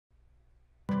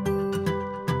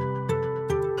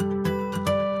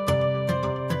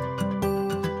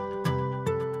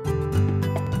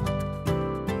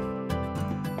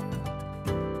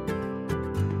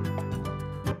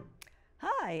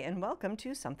welcome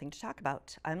to Something to Talk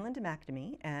About. I'm Linda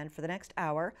McNamee, and for the next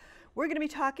hour, we're going to be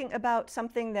talking about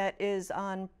something that is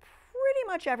on pretty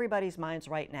much everybody's minds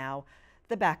right now,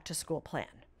 the back to school plan.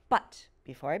 But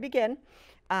before I begin,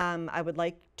 I would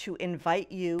like to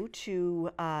invite you to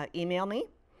email me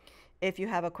if you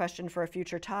have a question for a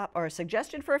future topic, or a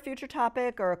suggestion for a future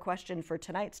topic, or a question for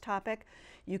tonight's topic.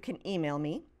 You can email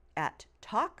me at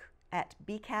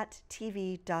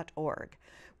talk@bcattv.org.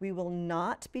 We will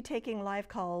not be taking live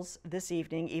calls this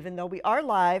evening, even though we are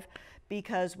live,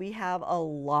 because we have a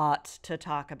lot to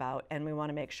talk about and we want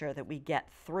to make sure that we get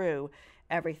through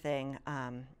everything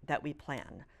that we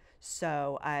plan.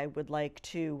 So I would like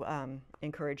to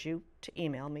encourage you to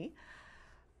email me.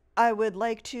 I would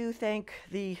like to thank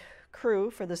the crew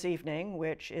for this evening,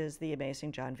 which is the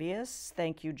amazing John Vias.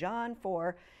 Thank you, John,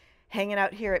 for hanging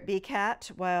out here at BCAT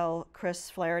while Chris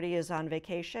Flaherty is on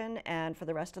vacation. And for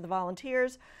the rest of the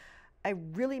volunteers, I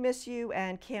really miss you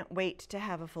and can't wait to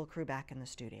have a full crew back in the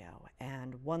studio.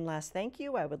 And one last thank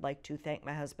you. I would like to thank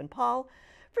my husband, Paul,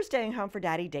 for staying home for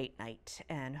Daddy Date Night.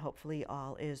 And hopefully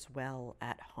all is well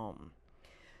at home.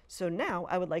 So now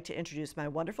I would like to introduce my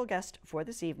wonderful guest for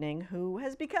this evening, who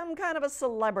has become kind of a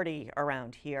celebrity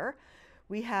around here.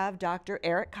 We have Dr.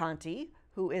 Eric Conti,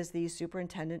 who is the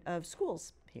Superintendent of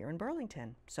Schools here in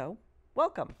Burlington. So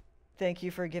welcome. Thank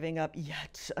you for giving up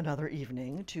yet another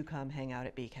evening to come hang out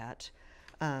at BCAT.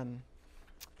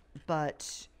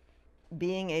 But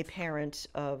being a parent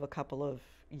of a couple of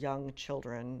young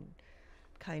children,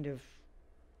 kind of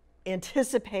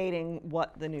anticipating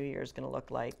what the new year is going to look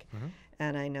like. Mm-hmm.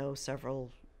 And I know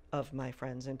several of my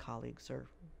friends and colleagues, or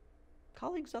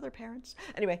colleagues, other parents.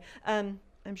 Anyway, I'm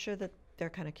sure that they're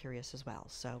kind of curious as well.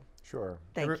 So sure.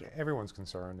 Thank you. Everyone's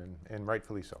concerned, and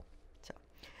rightfully so. So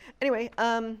anyway,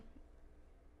 I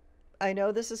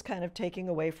know this is kind of taking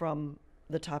away from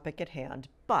the topic at hand,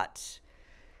 but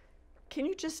can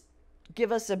you just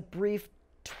give us a brief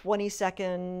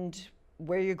 20-second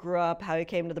where you grew up, how you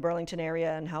came to the Burlington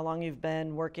area, and how long you've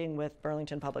been working with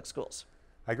Burlington Public Schools?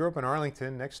 I grew up in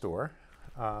Arlington, next door,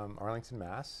 Arlington,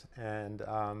 Mass, and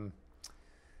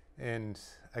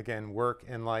again, work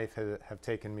and life have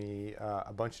taken me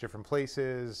a bunch of different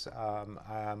places.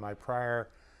 My prior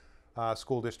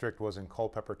school district was in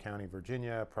Culpeper County,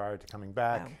 Virginia, prior to coming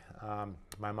back. Wow.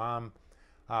 My mom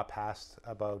passed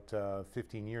about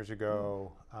 15 years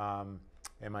ago,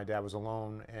 and my dad was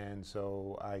alone, and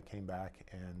so I came back,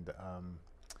 and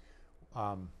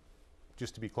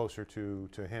just to be closer to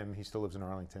him. He still lives in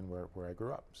Arlington, where I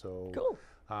grew up. So cool.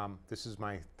 This is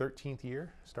my 13th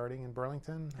year starting in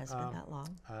Burlington. Has been that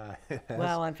long?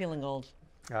 Well, I'm feeling old.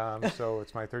 So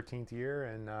it's my 13th year,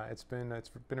 and it's been a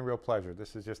real pleasure.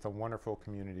 This is just a wonderful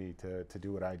community to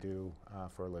do what I do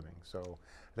for a living. So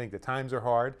I think the times are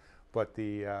hard, but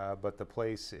the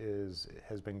place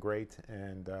has been great,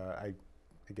 and I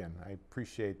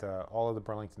appreciate all of the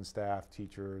Burlington staff,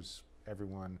 teachers,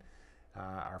 everyone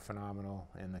are phenomenal,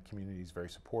 and the community is very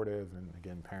supportive, and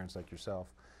again, parents like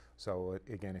yourself. So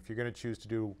again, if you're going to choose to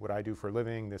do what I do for a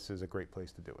living, this is a great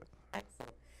place to do it.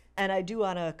 Excellent. And I do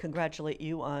want to congratulate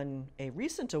you on a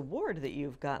recent award that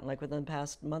you've gotten, like within the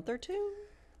past month or two.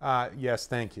 Yes,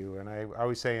 thank you. And I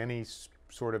always say any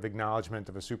sort of acknowledgement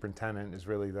of a superintendent is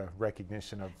really the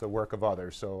recognition of the work of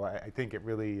others. So I think it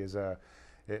really is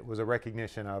it was a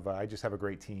recognition of I just have a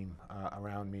great team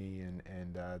around me, and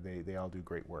they all do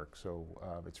great work. So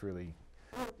it's really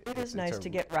it is nice to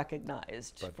get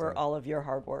recognized for all of your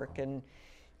hard work and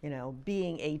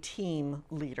being a team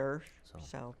leader.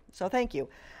 So thank you.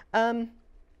 I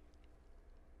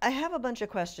have a bunch of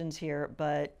questions here,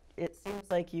 but it seems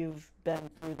like you've been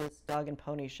through this dog and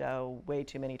pony show way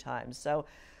too many times. So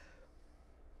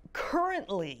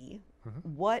currently,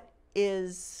 what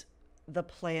is the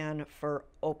plan for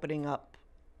opening up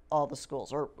all the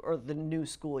schools, or the new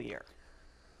school year?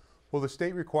 Well, the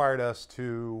state required us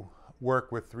to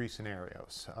work with 3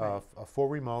 scenarios: right. A full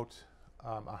remote,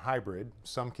 a hybrid,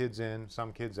 some kids in,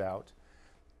 some kids out,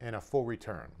 and a full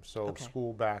return. So okay.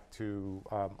 School back to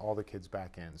all the kids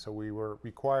back in. So we were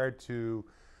required to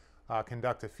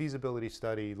conduct a feasibility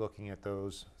study looking at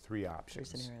those 3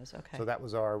 options. 3 scenarios. Okay. So that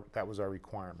was our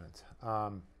requirement.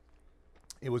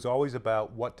 It was always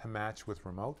about what to match with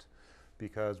remote,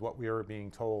 because what we were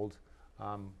being told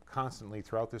constantly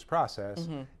throughout this process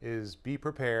is be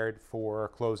prepared for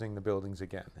closing the buildings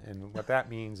again. And what that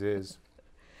means is...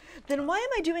 Then why am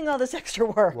I doing all this extra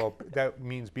work? Well, that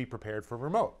means be prepared for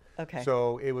remote. Okay.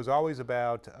 So it was always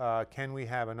about can we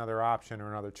have another option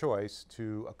or another choice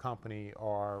to accompany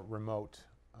our remote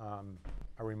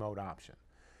option.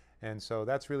 And so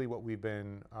that's really what we've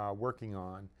been working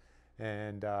on.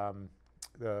 And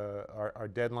our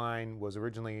deadline was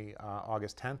originally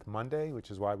August 10th, Monday,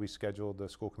 which is why we scheduled the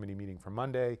school committee meeting for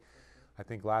Monday. I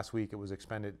think last week it was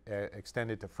extended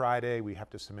to Friday. We have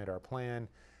to submit our plan.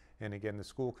 And again, the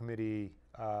school committee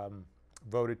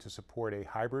voted to support a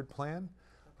hybrid plan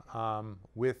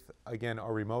with, again,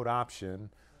 a remote option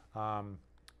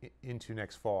into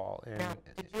next fall. And now,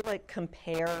 did you like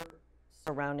compare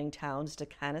surrounding towns to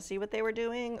kind of see what they were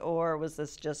doing, or was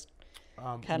this just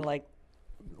kind of like?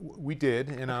 We did,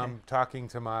 and I'm talking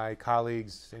to my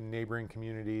colleagues in neighboring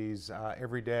communities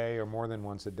every day or more than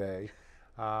once a day.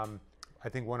 I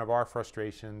think one of our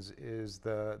frustrations is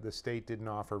the state didn't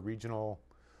offer regional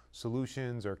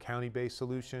solutions or county-based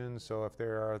solutions. So if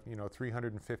there are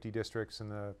 350 districts in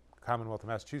the Commonwealth of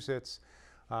Massachusetts,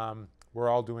 we're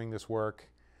all doing this work,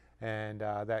 and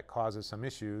that causes some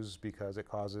issues because it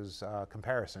causes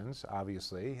comparisons,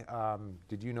 obviously.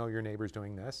 Did you know your neighbor's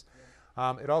doing this?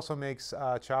 It also makes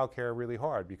childcare really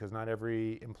hard because not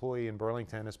every employee in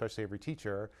Burlington, especially every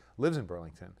teacher, lives in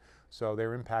Burlington. So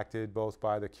they're impacted both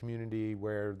by the community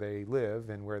where they live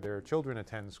and where their children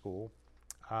attend school,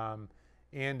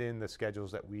 and in the schedules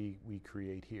that we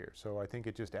create here. So I think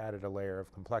it just added a layer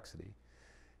of complexity.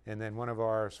 And then one of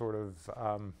our sort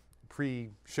of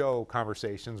pre-show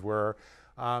conversations were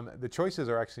the choices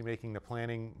are actually making the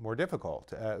planning more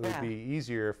difficult. It would be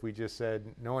easier if we just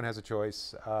said no one has a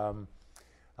choice.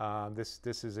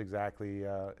 This is exactly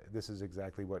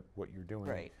what you're doing.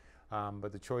 Right.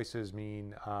 But the choices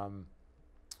mean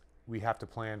we have to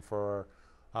plan for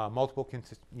multiple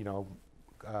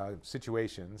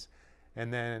situations,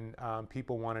 and then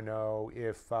people want to know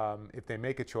if they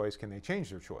make a choice, can they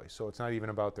change their choice? So it's not even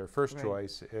about their first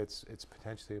choice; it's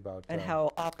potentially about and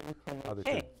how often can they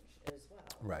change as well.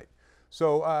 Right.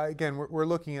 So again, we're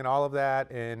looking at all of that,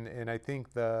 and I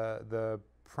think the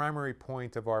primary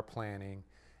point of our planning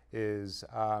is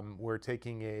we're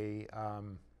taking a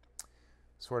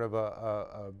sort of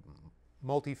a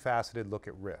multifaceted look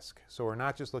at risk. So we're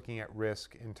not just looking at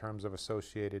risk in terms of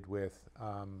associated with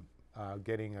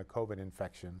getting a COVID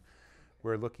infection.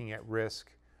 We're looking at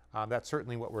risk. That's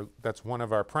certainly that's one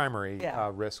of our primary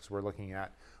risks we're looking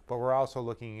at. But we're also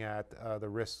looking at the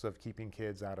risks of keeping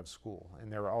kids out of school, and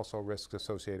there are also risks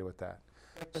associated with that.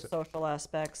 Like the social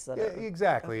aspects that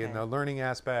exactly, and the learning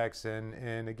aspects,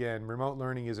 and again, remote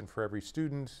learning isn't for every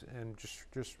student, and just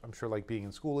I'm sure like being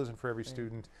in school isn't for every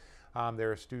student.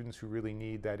 There are students who really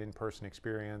need that in-person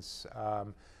experience,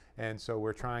 and so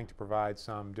we're trying to provide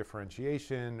some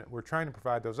differentiation. We're trying to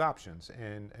provide those options,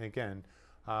 and again,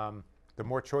 the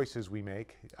more choices we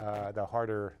make, the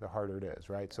harder it is,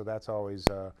 right? So that's always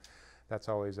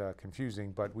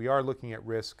confusing. But we are looking at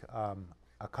risk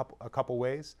a couple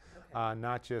ways,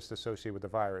 not just associated with the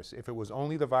virus. If it was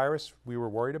only the virus we were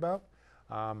worried about,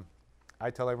 I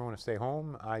tell everyone to stay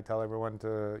home. I tell everyone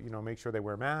to make sure they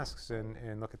wear masks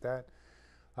and look at that.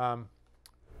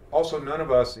 Also, none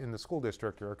of us in the school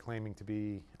district are claiming to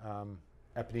be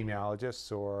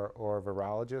epidemiologists or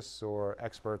virologists or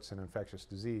experts in infectious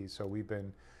disease. So we've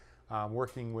been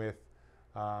working with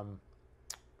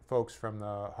folks from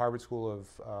the Harvard School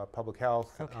of Public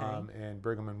Health and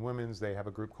Brigham and Women's. They have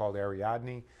a group called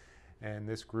Ariadne, and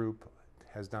this group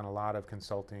has done a lot of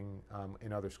consulting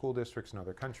in other school districts in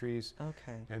other countries.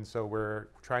 Okay. And so we're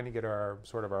trying to get our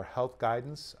health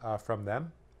guidance from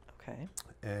them. Okay.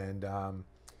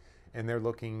 And they're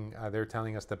looking. They're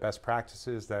telling us the best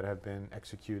practices that have been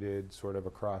executed sort of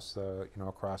across the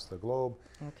across the globe.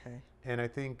 Okay. And I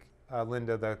think,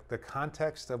 Linda, the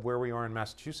context of where we are in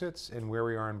Massachusetts and where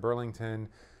we are in Burlington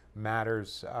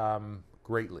matters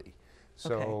greatly.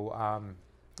 So.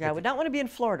 Yeah, I would not want to be in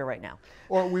Florida right now.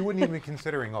 Or we wouldn't even be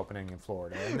considering opening in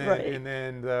Florida. And then, and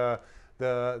then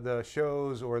the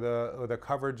shows or the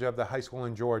coverage of the high school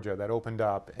in Georgia that opened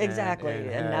up. And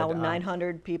now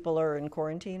 900 people are in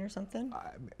quarantine or something?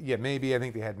 Yeah, maybe. I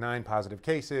think they had 9 positive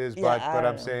cases. But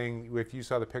I'm saying if you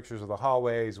saw the pictures of the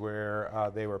hallways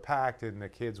where they were packed and the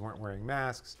kids weren't wearing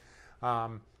masks,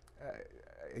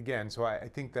 again, so I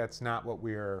think that's not what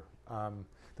we're...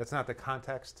 that's not the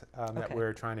context that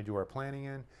we're trying to do our planning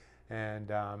in.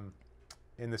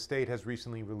 And the state has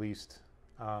recently released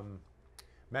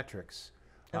metrics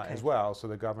as well. So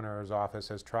the governor's office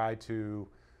has tried to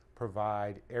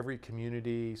provide every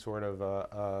community sort of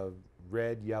a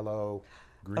red, yellow,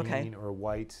 green, or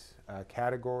white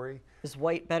category. Is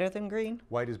white better than green?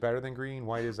 White is better than green.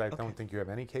 White is I don't think you have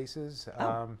any cases.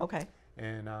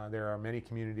 And there are many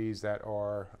communities that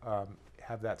are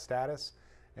have that status.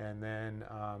 And then,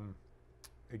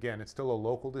 again, it's still a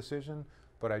local decision,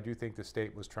 but I do think the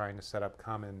state was trying to set up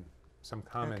some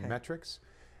common metrics.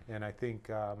 And I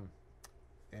think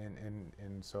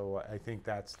and so I think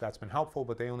that's been helpful,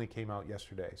 but they only came out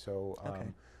yesterday. So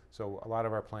so a lot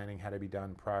of our planning had to be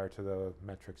done prior to the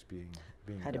metrics being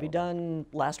Had to be done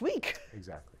last week.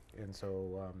 Exactly. And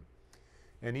so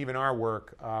and even our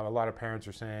work, a lot of parents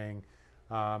are saying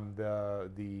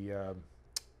the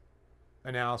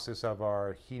analysis of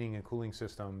our heating and cooling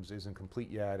systems isn't complete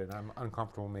yet, and I'm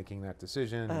uncomfortable making that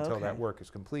decision until that work is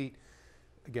complete.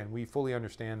 Again, we fully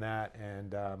understand that,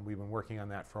 and we've been working on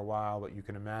that for a while, but you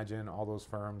can imagine all those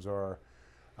firms are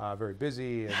very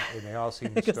busy, and they all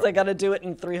seem because they got to do it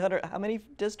in 300, how many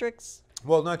districts?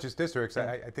 Well, not just districts.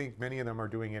 I think many of them are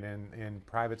doing it in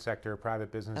private sector,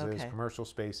 private businesses, commercial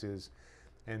spaces.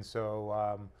 And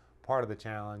so part of the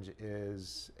challenge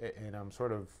is, and I'm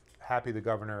sort of happy the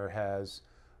governor has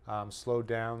slowed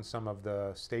down some of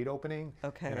the state opening.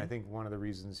 And I think one of the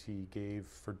reasons he gave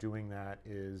for doing that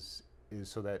is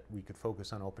so that we could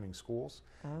focus on opening schools.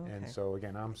 And so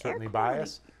again, I'm certainly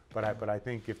biased, but I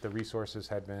think if the resources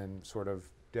had been sort of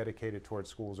dedicated towards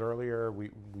schools earlier, we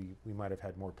might have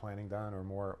had more planning done or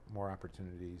more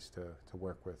opportunities to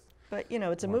work with. But you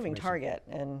know, it's a moving target,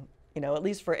 and you know, at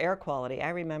least for air quality, I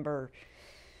remember,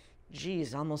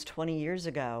 geez, almost 20 years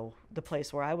ago, the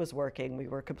place where I was working, we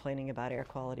were complaining about air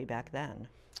quality back then.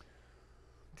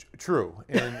 True,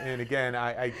 and again,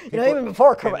 you know, even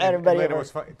before everybody.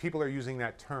 People are using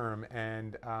that term,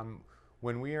 and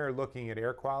when we are looking at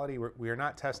air quality, we are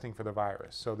not testing for the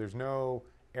virus. So there's no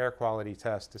air quality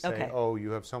test to say, oh,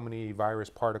 you have so many virus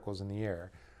particles in the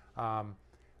air.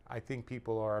 I think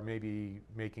people are maybe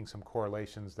making some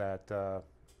correlations that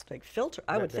like filter.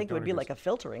 I would think it would be like a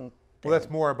filtering thing. Well,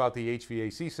 that's more about the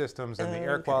HVAC systems and the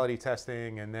air quality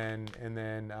testing, and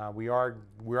then we are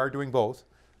doing both.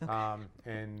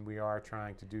 And we are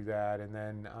trying to do that. And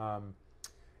then,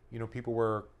 you know, people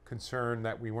were concerned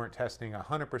that we weren't testing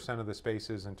 100% of the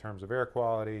spaces in terms of air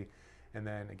quality. And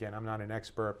then again, I'm not an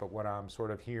expert, but what I'm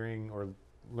sort of hearing or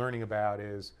learning about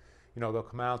is, you know, they'll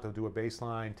come out, they'll do a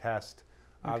baseline test.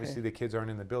 Obviously, the kids aren't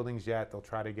in the buildings yet. They'll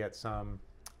try to get some,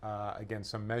 again,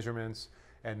 some measurements,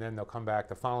 and then they'll come back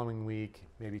the following week,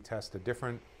 maybe test a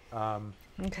different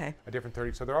a different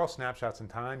 30. So they're all snapshots in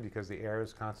time because the air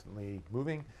is constantly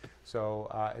moving. So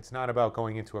it's not about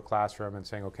going into a classroom and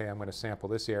saying, okay, I'm going to sample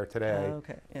this air today,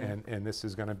 and this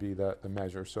is going to be the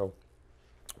measure. So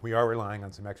we are relying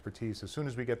on some expertise. As soon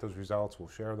as we get those results, we'll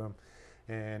share them.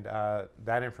 And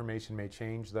that information may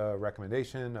change the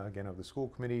recommendation, again, of the school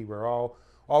committee. We're all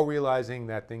realizing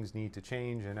that things need to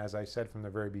change. And as I said from the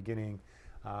very beginning,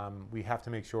 we have to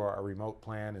make sure our remote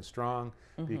plan is strong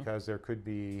because there could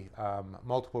be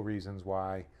multiple reasons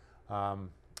why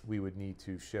we would need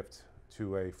to shift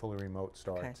to a fully remote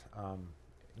start,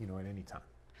 you know, at any time.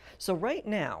 So right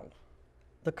now,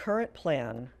 the current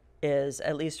plan is,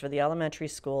 at least for the elementary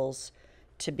schools,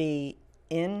 to be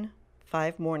in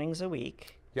 5 mornings a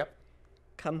week. Yep.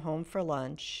 Come home for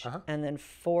lunch, and then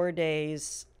 4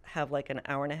 days have like an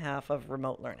hour and a half of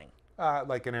remote learning.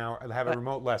 Like an hour, have a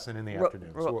remote lesson in the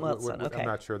afternoon. I'm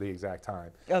not sure the exact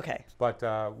time. Okay. But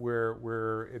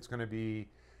it's going to be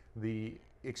the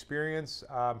experience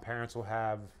parents will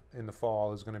have in the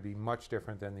fall is going to be much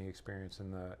different than the experience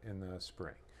in the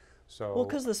spring. So well,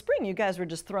 because the spring you guys were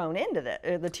just thrown into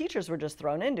it. The teachers were just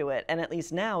thrown into it, and at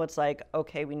least now it's like,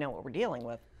 okay, we know what we're dealing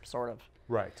with, sort of.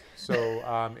 Right. So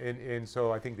and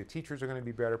so I think the teachers are going to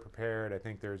be better prepared. I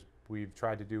think we've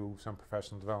tried to do some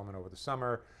professional development over the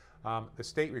summer. The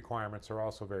state requirements are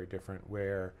also very different,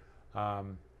 where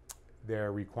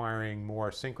they're requiring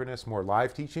more synchronous, more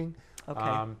live teaching.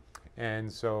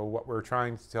 And so what we're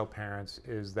trying to tell parents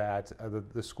is that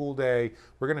the school day,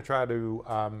 we're going to try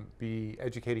to be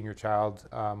educating your child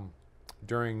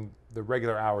during the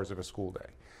regular hours of a school day.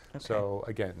 So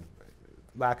again,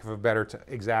 lack of a better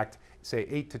exact, say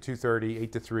 8 to 2:30,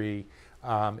 8 to 3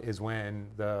 is when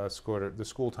the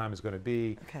school time is going to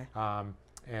be.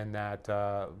 And that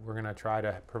we're going to try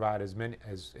to provide as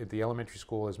at the elementary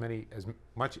school as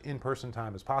much in-person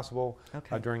time as possible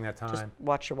during that time. Just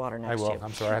watch your water next to you. I will.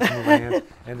 I'm sorry, I have to move my hands.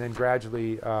 And then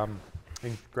gradually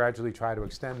try to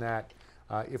extend that.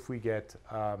 If we get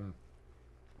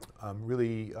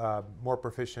really more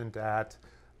proficient at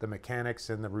the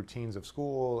mechanics and the routines of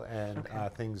school, and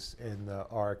things in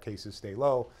our cases stay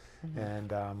low.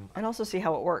 And also see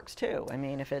how it works too. I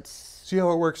mean, if it's see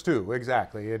how it works too,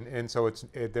 exactly. And so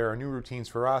there are new routines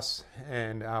for us,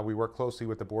 and we work closely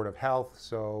with the Board of Health.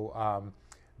 So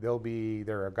there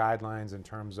are guidelines in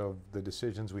terms of the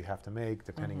decisions we have to make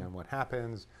depending on what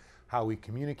happens, how we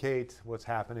communicate what's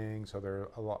happening. So there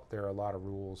are a lot of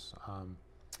rules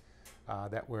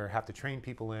that we have to train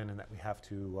people in, and that we have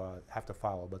to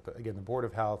follow. But again, the Board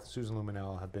of Health, Susan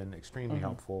Luminell, have been extremely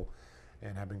helpful.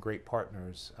 and have been great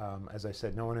partners. As I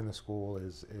said, no one in the school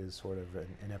is sort of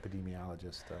an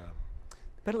epidemiologist.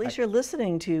 But at least you're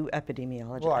listening to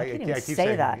epidemiology. Well, I can't even keep say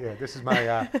saying, that. yeah, this is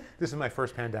my this is my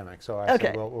first pandemic, so I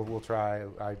said we'll try.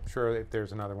 I'm sure if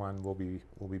there's another one, we'll be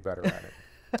better at it.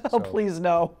 Oh, please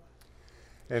no.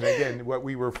 And again, what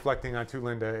we were reflecting on too,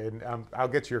 Linda, and I'll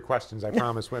get to your questions. I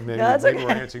promise. When maybe okay.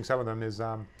 we're answering some of them is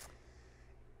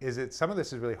it some of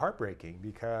this is really heartbreaking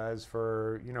because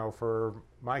for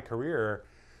my career,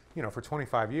 for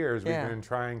 25 years we've been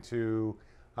trying to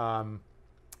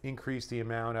increase the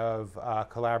amount of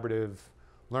collaborative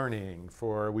learning.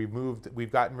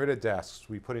 We've gotten rid of desks.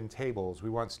 We put in tables. We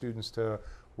want students to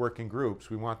work in groups.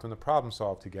 We want them to problem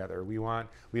solve together. We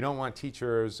don't want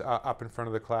teachers up in front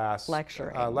of the class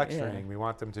lecturing. Yeah. We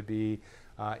want them to be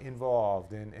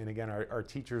involved. And again, our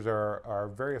teachers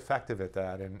are very effective at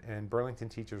that. And Burlington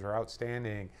teachers are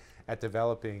outstanding at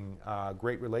developing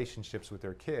great relationships with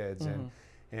their kids. And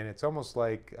it's almost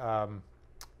like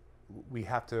we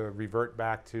have to revert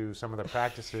back to some of the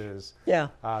practices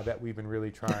that we've been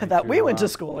really trying that we went to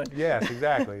school in. Yes,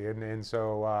 exactly. And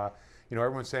so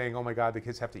everyone's saying, oh my God, the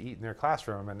kids have to eat in their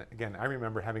classroom. And again, I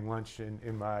remember having lunch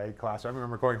in my class. I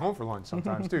remember going home for lunch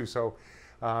sometimes too. So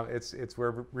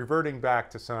we're reverting back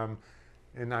to some,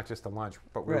 and not just the lunch,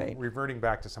 but we're reverting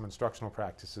back to some instructional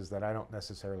practices that I don't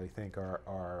necessarily think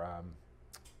are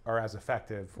as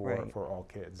effective for all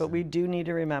kids. But we do need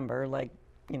to remember, like,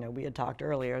 we had talked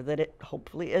earlier, that it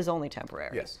hopefully is only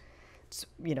temporary. Yes. It's,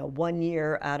 1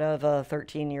 year out of a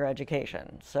 13-year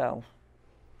education. So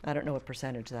I don't know what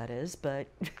percentage that is, but.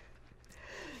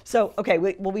 So, okay,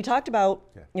 we talked about,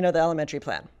 the elementary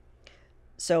plan.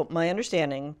 So my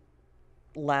understanding,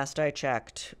 last I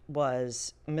checked,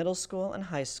 was middle school and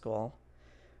high school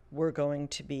were going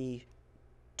to be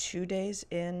 2 days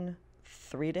in,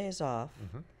 3 days off,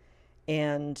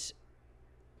 and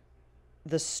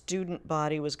the student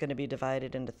body was going to be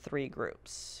divided into 3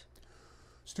 groups.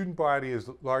 Student body is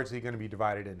largely going to be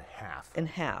divided in half. In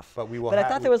half. But I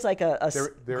thought there was like a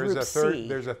there group is a third. C.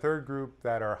 There's a third group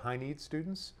that are high needs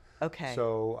students. Okay.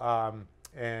 So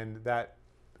and that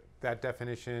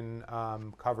definition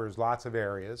covers lots of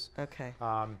areas. Okay.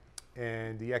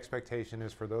 And the expectation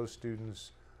is for those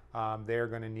students, they're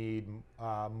going to need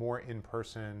more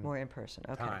in-person. More in-person.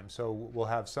 Okay. Time. So we'll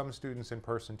have some students in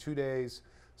person 2 days,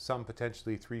 some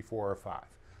potentially 3, 4, or 5.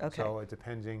 Okay. So it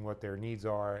depending what their needs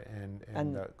are and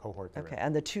the cohort they're in.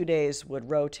 And the 2 days would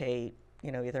rotate,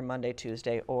 either Monday,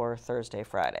 Tuesday, or Thursday,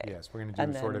 Friday. Yes, we're going to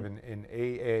do sort of an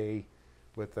AA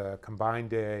with a combined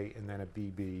day and then a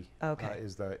BB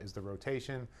is the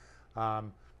rotation.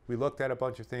 We looked at a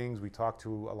bunch of things. We talked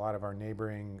to a lot of our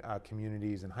neighboring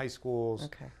communities and high schools.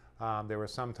 Okay. There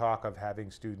was some talk of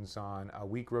having students on a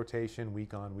week rotation,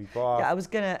 week on, week off. Yeah, I was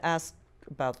going to ask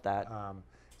about that.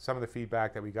 Some of the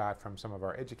feedback that we got from some of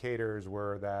our educators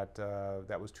were that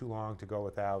that was too long to go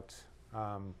without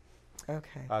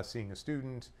seeing a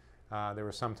student. There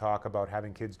was some talk about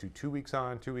having kids do 2 weeks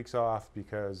on, 2 weeks off,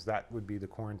 because that would be the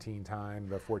quarantine time,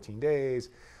 the 14 days.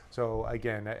 So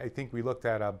again, I think we looked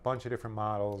at a bunch of different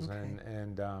models,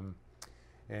 and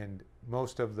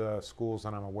most of the schools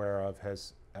that I'm aware of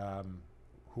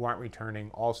who aren't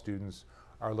returning all students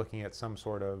are looking at some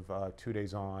sort of 2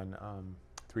 days on,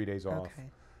 3 days off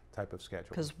type of schedule.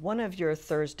 Because one of your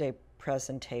Thursday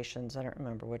presentations, I don't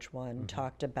remember which one,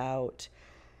 talked about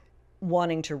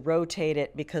wanting to rotate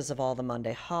it because of all the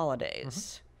Monday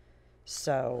holidays.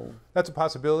 So that's a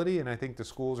possibility, and I think the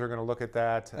schools are going to look at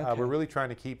that. We're really trying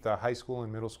to keep the high school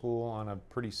and middle school on a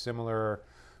pretty similar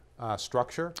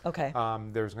structure. Okay.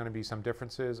 There's going to be some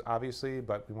differences, obviously,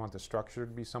 but we want the structure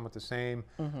to be somewhat the same.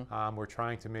 We're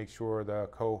trying to make sure the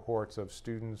cohorts of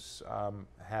students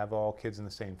have all kids in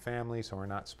the same family, so we're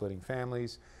not splitting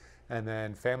families. And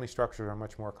then family structures are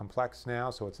much more complex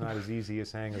now, so it's not as easy as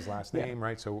saying his last name,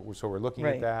 right? So we're looking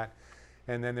at that.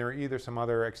 And then there are either some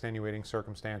other extenuating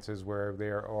circumstances where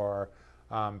there are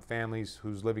families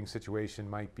whose living situation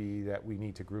might be that we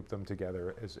need to group them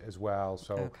together as well.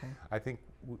 So I think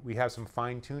we have some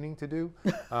fine tuning to do.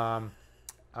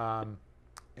 And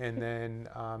then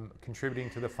contributing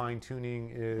to the fine tuning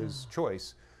is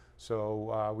choice.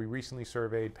 So we recently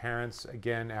surveyed parents,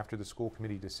 again, after the school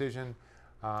committee decision.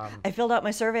 I filled out my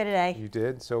survey today. You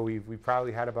did? So we've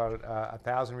probably had about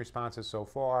 1,000 responses so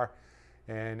far.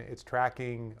 And it's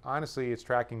tracking, honestly, it's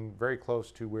tracking very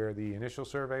close to where the initial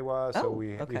survey was. So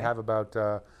we have about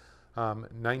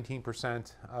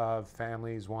 19% of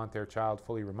families want their child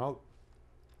fully remote,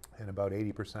 and about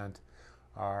 80%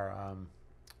 are,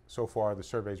 so far the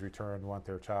surveys returned, want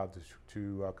their child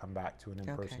to come back to an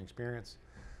in-person experience.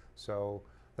 So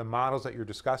The models that you're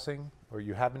discussing, or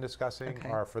you have been discussing, Okay.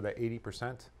 are for the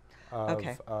 80%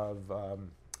 Okay.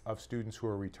 of students who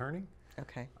are returning.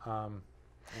 Okay. And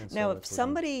Now, so if that's what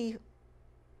somebody,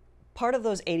 part of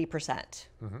those 80%,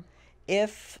 Mhm.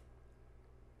 if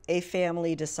a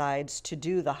family decides to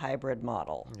do the hybrid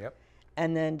model Yep.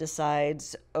 and then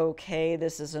decides, okay,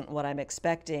 this isn't what I'm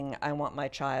expecting, I want my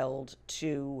child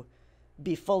to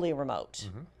be fully remote,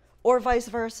 or vice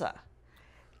versa,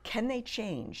 can they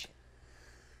change?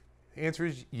 The answer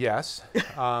is yes,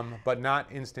 but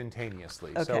not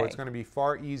instantaneously. So Okay. it's going to be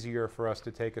far easier for us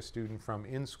to take a student from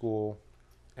in school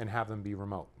and have them be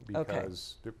remote,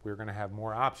 because we're going to have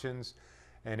more options.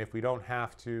 And if we don't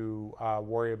have to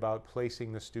worry about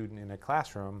placing the student in a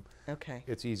classroom, Okay.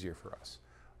 it's easier for us.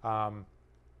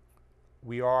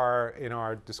 We are, in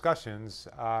our discussions,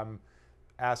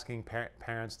 asking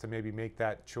parents to maybe make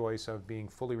that choice of being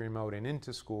fully remote and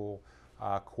into school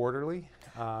quarterly.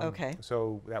 Okay.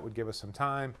 So that would give us some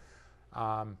time.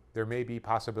 There may be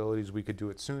possibilities we could do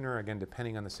it sooner, again,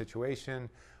 depending on the situation.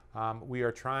 We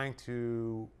are trying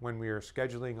to, when we are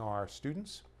scheduling our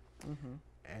students,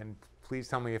 and please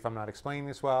tell me if I'm not explaining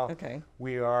this well, Okay.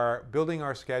 we are building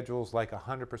our schedules like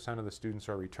 100% of the students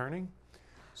are returning.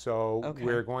 So Okay.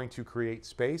 we're going to create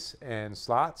space and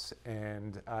slots,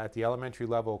 and at the elementary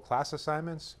level, class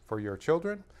assignments for your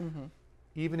children,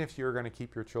 even if you're going to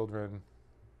keep your children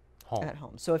home. At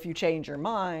home. So if you change your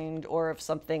mind, or if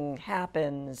something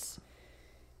happens,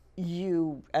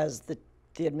 you, as the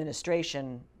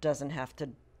administration, doesn't have to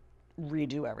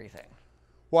redo everything.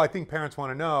 Well, I think parents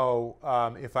want to know,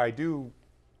 if I do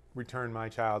return my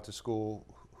child to school,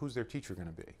 who's their teacher going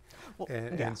to be? Well,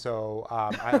 And, yeah. and so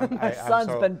My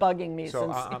son's been bugging me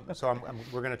since.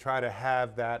 we're going to try to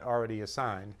have that already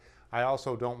assigned. I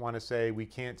also don't want to say we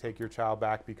can't take your child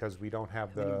back because we don't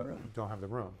have the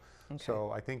room. Okay.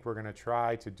 So I think we're going to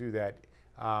try to do that,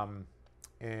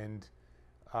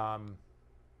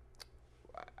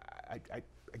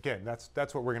 again,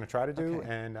 that's what we're going to try to do, Okay.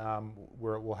 and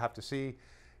we'll have to see,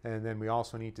 and then we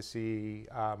also need to see,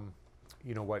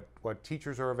 what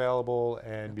teachers are available,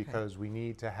 and because we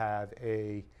need to have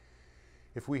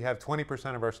if we have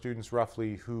 20% of our students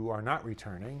roughly who are not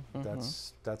returning,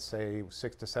 that's say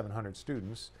 600 to 700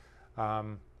 students.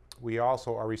 We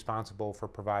also are responsible for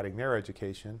providing their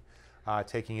education,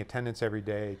 taking attendance every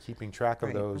day, keeping track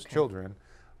of those children.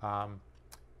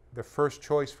 The first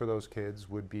choice for those kids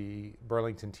would be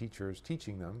Burlington teachers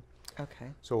teaching them. Okay.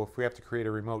 So if we have to create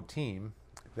a remote team,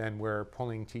 then we're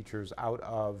pulling teachers out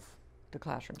of The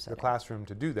classroom the setting. classroom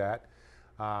to do that.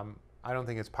 I don't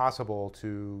think it's possible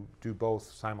to do both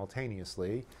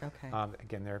simultaneously. Okay.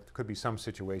 Again, there could be some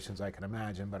situations I can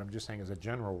imagine, but I'm just saying as a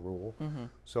general rule.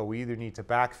 So we either need to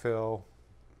backfill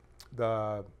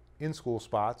the in-school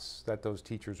spots that those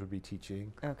teachers would be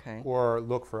teaching, Okay. or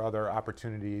look for other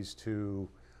opportunities to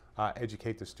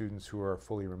educate the students who are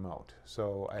fully remote.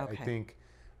 So I think,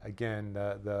 again,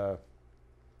 the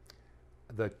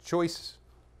choice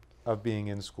of being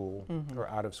in school or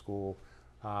out of school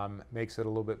makes it a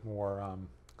little bit more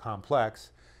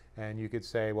complex. And you could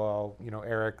say, well,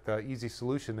 Eric, the easy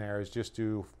solution there is just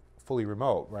do fully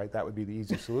remote, right? That would be the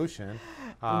easy solution.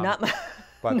 Not my,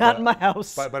 But not in my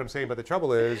house. But I'm saying, but the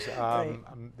trouble is,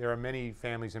 there are many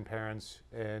families and parents,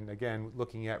 and again,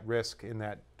 looking at risk in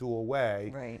that dual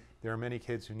way, Right. there are many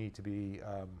kids who need to be,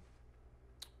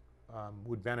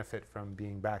 would benefit from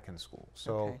being back in school.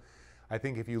 So Okay. I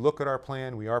think if you look at our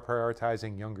plan, we are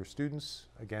prioritizing younger students.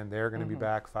 Again, they're going to be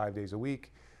back 5 days a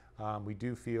week. We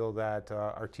do feel that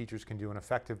our teachers can do an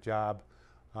effective job,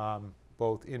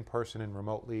 both in person and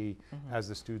remotely, as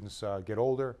the students get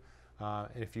older.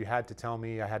 If you had to tell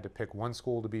me I had to pick one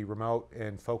school to be remote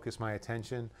and focus my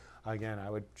attention, again, I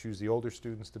would choose the older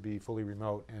students to be fully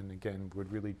remote, and again,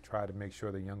 would really try to make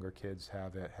sure the younger kids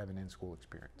have an in-school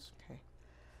experience. Okay.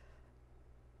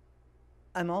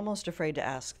 I'm almost afraid to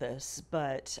ask this,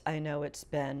 but I know it's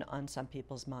been on some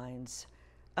people's minds.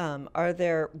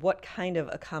 What kind of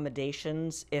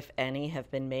accommodations, if any, have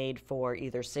been made for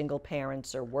either single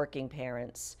parents or working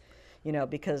parents?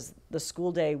 Because the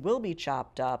school day will be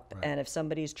chopped up, and if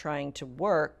somebody's trying to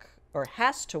work or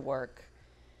has to work,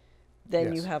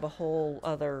 then you have a whole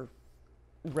other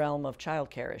realm of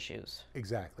childcare issues.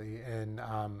 Exactly, and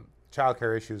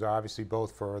childcare issues are obviously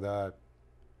both for the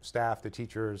staff, the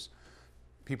teachers,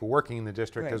 people working in the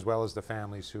district, Right. as well as the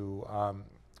families who are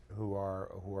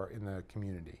in the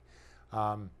community.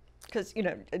 Because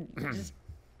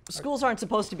schools aren't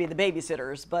supposed to be the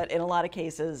babysitters, but in a lot of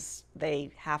cases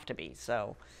they have to be.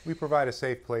 So We provide a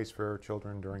safe place for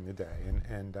children during the day,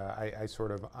 and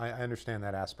I understand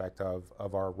that aspect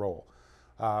of our role.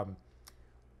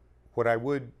 What I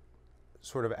would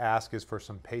sort of ask is for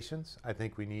some patience. I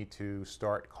think we need to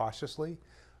start cautiously,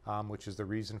 which is the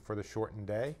reason for the shortened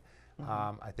day.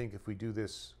 I think if we do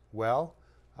this well,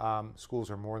 schools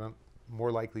are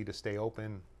more likely to stay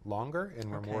open longer,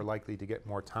 and we're more likely to get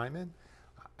more time in.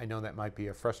 I know that might be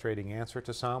a frustrating answer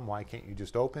to some. Why can't you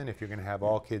just open? If you're going to have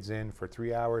all kids in for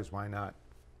 3 hours, why not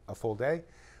a full day?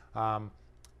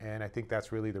 And I think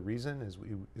that's really the reason is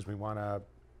we want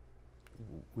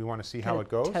to see how it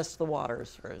goes. Test the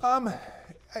waters first.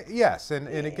 Yes, and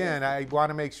again, I want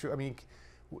to make sure. I mean,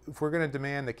 if we're going to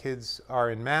demand that kids are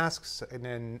in masks, and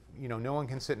then no one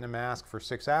can sit in a mask for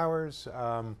 6 hours.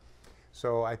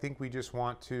 So I think we just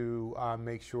want to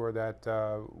make sure that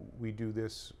we do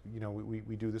this.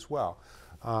 We do this well.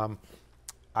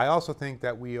 I also think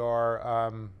that we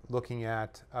are looking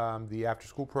at the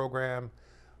after-school program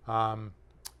to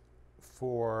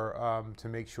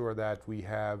make sure that we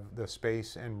have the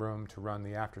space and room to run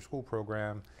the after-school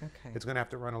program. It's going to have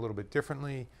to run a little bit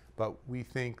differently, but we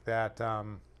think that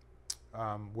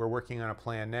we're working on a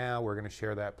plan now. We're going to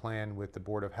share that plan with the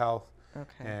Board of Health.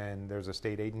 And there's a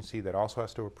state agency that also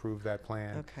has to approve that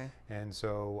plan. And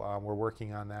so we're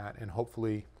working on that, and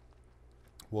hopefully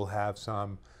we'll have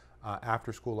some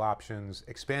after-school options,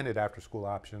 expanded after-school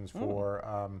options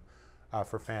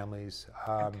for families.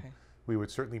 We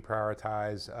would certainly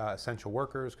prioritize essential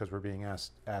workers because we're being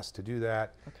asked to do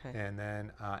that. And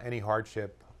then any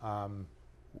hardship,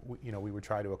 we would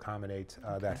try to accommodate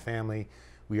that family.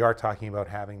 We are talking about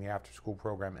having the after-school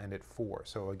program end at 4.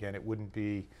 So again, it wouldn't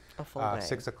be a full day.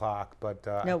 6 o'clock, but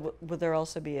no. Would there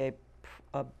also be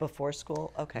a before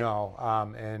school? No,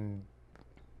 and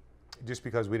just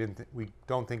because we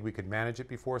don't think we could manage it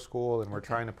before school, and we're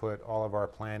trying to put all of our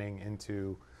planning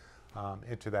into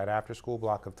that after-school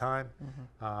block of time.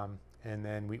 And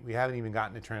then we haven't even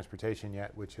gotten to transportation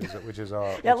yet, which is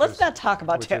yeah. Let's not talk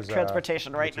about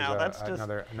transportation right now. That's just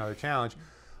another challenge.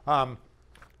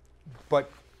 But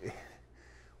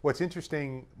what's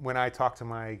interesting when I talk to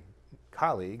my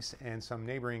colleagues and some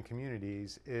neighboring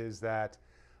communities is that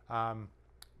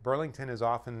Burlington is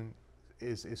often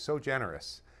so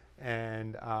generous,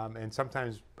 and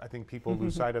sometimes I think people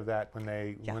lose sight of that when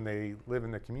they live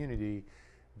in the community,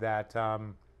 that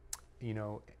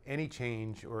any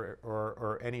change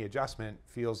or any adjustment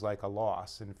feels like a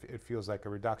loss, and it feels like a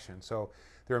reduction. So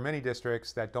there are many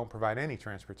districts that don't provide any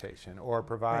transportation, or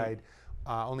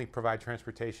only provide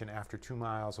transportation after 2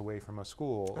 miles away from a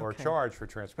school, or charge for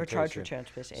transportation.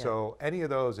 So any of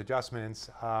those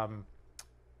adjustments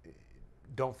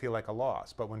don't feel like a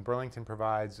loss. But when Burlington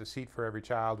provides a seat for every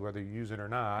child, whether you use it or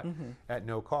not, at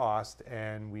no cost,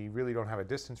 and we really don't have a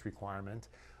distance requirement,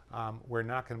 we're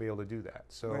not going to be able to do that.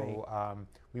 So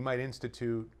we might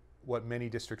institute what many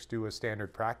districts do as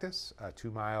standard practice, a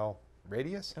 2-mile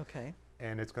radius.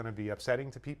 And it's going to be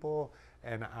upsetting to people,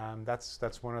 and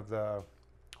that's one of the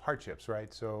hardships,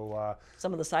 right? So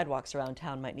some of the sidewalks around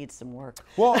town might need some work.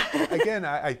 Well, again,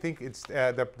 I think it's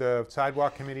the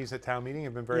sidewalk committees at town meeting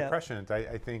have been very prescient.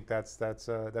 I think that's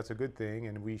a good thing,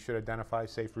 and we should identify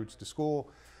safe routes to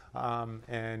school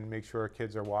and make sure our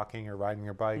kids are walking or riding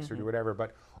their bikes or do whatever.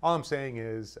 But all I'm saying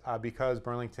is because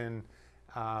Burlington.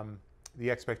 The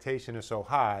expectation is so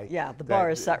high. Yeah, the bar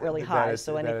is set really high,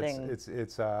 so anything. It's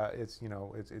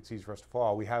easy for us to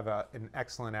fall. We have an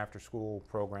excellent after-school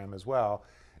program as well,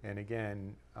 and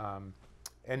again,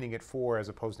 ending at 4 as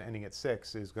opposed to ending at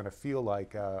 6 is going to feel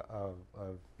like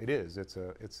it is. It's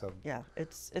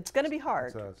going to be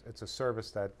hard. It's a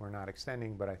service that we're not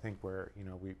extending, but I think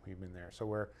we've been there. So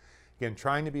we're again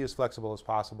trying to be as flexible as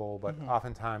possible, but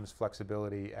oftentimes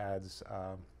flexibility adds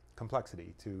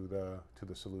complexity to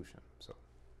the solution. So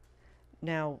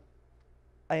now,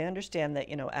 I understand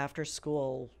that after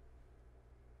school,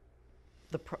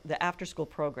 the after school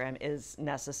program is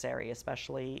necessary,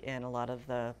 especially in a lot of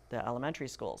the elementary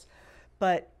schools.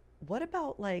 But what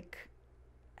about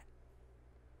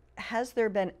has there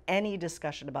been any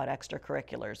discussion about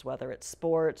extracurriculars, whether it's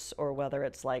sports or whether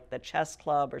it's like the chess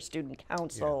club or student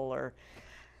council or?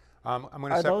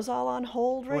 Are those all on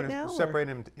hold right now?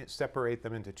 Separate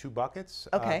them into 2 buckets.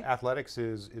 Athletics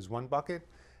is one bucket,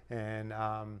 and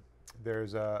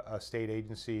there's a state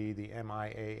agency, the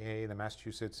MIAA, the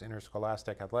Massachusetts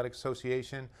Interscholastic Athletic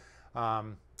Association,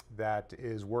 that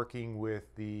is working with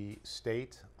the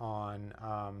state on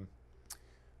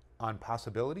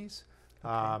possibilities.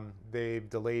 They've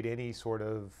delayed any sort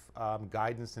of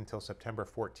guidance until September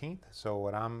 14th. So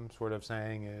what I'm sort of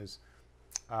saying is.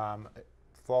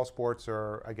 Fall sports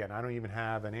are, again, I don't even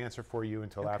have an answer for you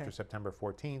until after September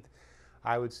 14th.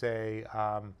 I would say,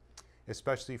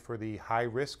 especially for the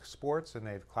high-risk sports, and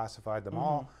they've classified them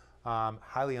all,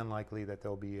 Highly unlikely that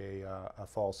there'll be a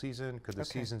fall season. Could the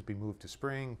seasons be moved to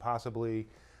spring? Possibly.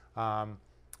 But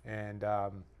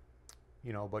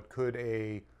could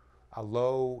a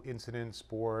low incident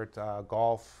sport,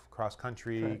 golf, cross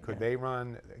country, could they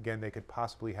run? Again, they could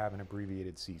possibly have an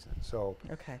abbreviated season. So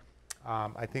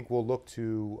I think we'll look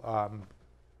to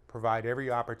provide every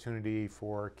opportunity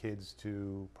for kids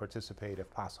to participate if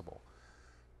possible.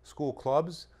 School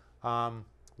clubs,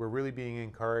 we're really being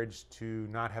encouraged to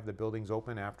not have the buildings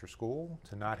open after school,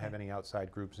 to not have any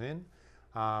outside groups in.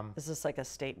 Is this like a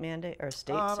state mandate or a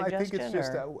state suggestion? I think it's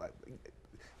just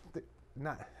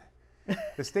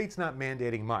the state's not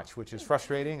mandating much, which is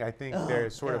frustrating. I think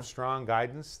there's sort of strong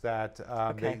guidance that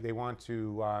they want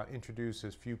to introduce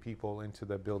as few people into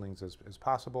the buildings as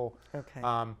possible.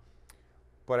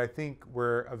 But I think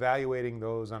we're evaluating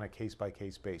those on a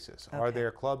case-by-case basis. Are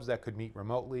there clubs that could meet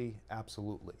remotely?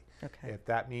 Absolutely. If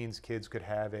that means kids could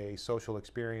have a social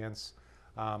experience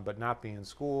but not be in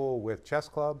school with chess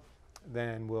club,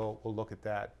 then we'll look at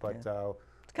that. But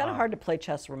it's kind of hard to play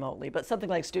chess remotely, but something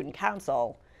like student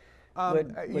council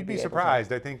would you'd be be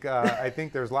surprised. I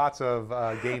think there's lots of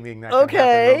gaming that can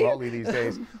happen remotely these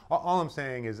days. All I'm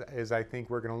saying is I think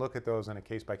we're going to look at those on a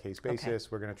case-by-case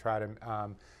basis. We're going to try to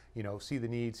see the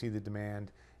need, see the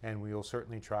demand, and we will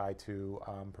certainly try to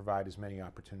provide as many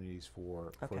opportunities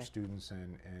for students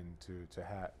and to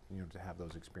have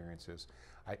those experiences.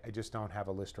 I just don't have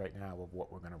a list right now of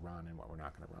what we're going to run and what we're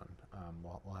not going to run.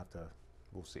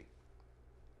 We'll see.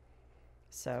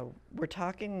 So we're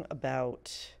talking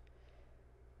about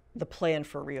the plan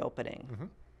for reopening.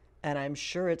 And I'm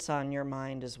sure it's on your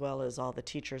mind as well as all the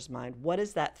teachers' mind. What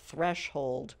is that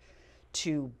threshold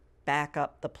to back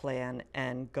up the plan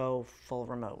and go full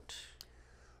remote?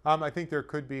 I think there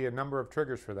could be a number of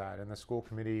triggers for that, and the school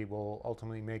committee will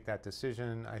ultimately make that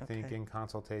decision, I think, in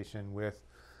consultation with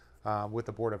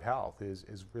the Board of Health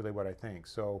is really what I think.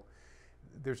 So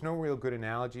there's no real good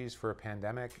analogies for a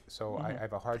pandemic, so I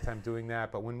have a hard time doing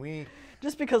that. But when we...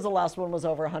 Just because the last one was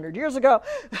over 100 years ago.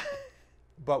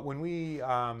 But when we...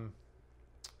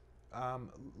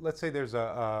 let's say there's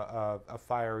a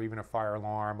fire, even a fire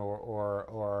alarm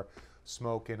or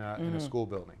smoke in a school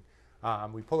building.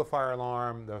 We pull a fire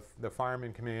alarm. The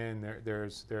firemen come in.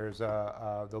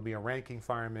 There'll be a ranking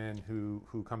fireman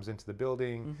who comes into the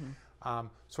building.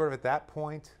 Sort of at that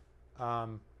point,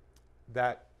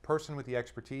 that person with the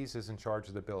expertise is in charge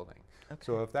of the building.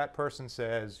 So if that person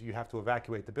says you have to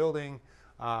evacuate the building,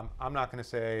 I'm not going to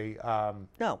say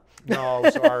no,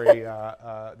 sorry,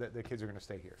 the kids are going to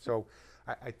stay here. So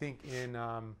I think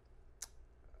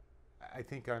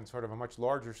on sort of a much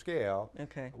larger scale,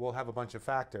 we'll have a bunch of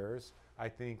factors. I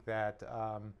think that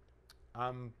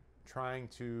I'm trying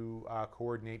to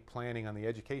coordinate planning on the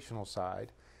educational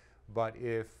side. But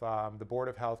if the Board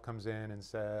of Health comes in and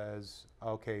says,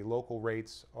 okay, local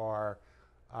rates are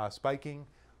spiking,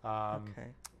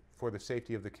 for the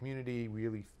safety of the community,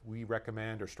 we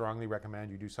recommend or strongly recommend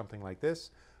you do something like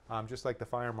this. Just like the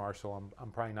fire marshal,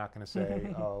 I'm probably not going to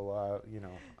say,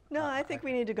 No, I think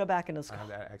we need to go back into school. I have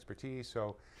that expertise.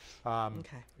 So,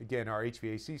 again, our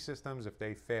HVAC systems, if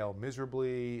they fail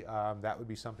miserably, that would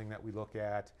be something that we look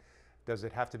at. Does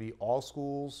it have to be all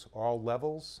schools, all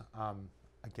levels?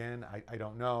 Again, I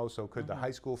don't know. So could the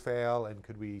high school fail, and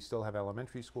could we still have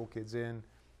elementary school kids in?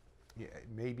 Yeah,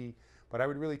 maybe. But I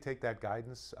would really take that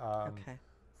guidance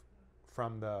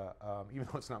from the, even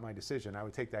though it's not my decision, I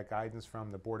would take that guidance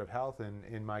from the Board of Health. And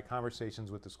in my conversations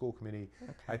with the school committee,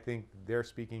 I think they're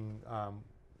speaking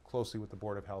closely with the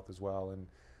Board of Health as well. And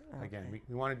again,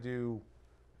 we want to do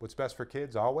what's best for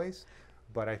kids always,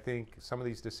 but I think some of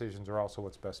these decisions are also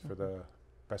what's best for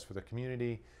the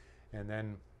community. And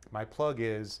then my plug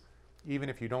is, even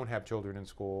if you don't have children in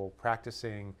school,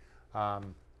 practicing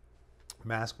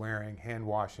mask wearing, hand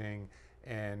washing,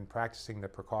 and practicing the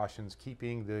precautions,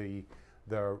 keeping the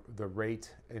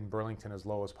rate in Burlington as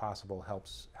low as possible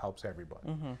helps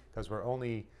everybody. Because we're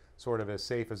only sort of as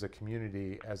safe as a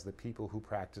community as the people who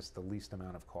practice the least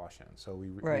amount of caution. So we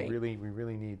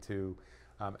really need to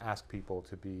ask people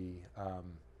to be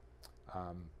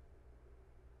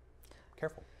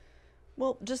careful.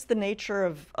 Well, just the nature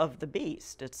of the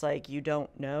beast. It's like you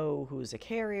don't know who's a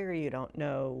carrier, you don't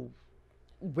know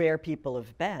where people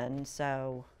have been,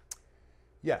 so...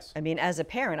 Yes. I mean, as a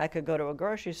parent, I could go to a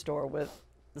grocery store with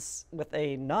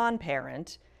a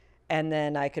non-parent, and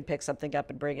then I could pick something up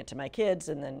and bring it to my kids,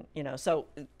 and then, so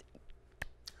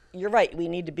you're right, we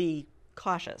need to be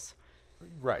cautious.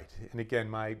 Right. And again,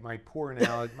 my poor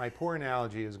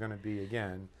analogy is going to be,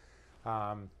 again,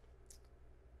 4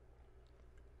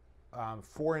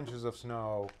 inches of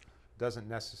snow doesn't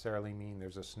necessarily mean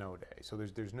there's a snow day. So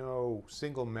there's no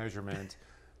single measurement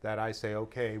that I say,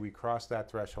 okay, we crossed that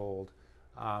threshold,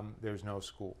 there's no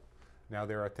school. Now,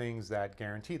 there are things that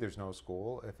guarantee there's no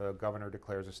school. If a governor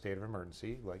declares a state of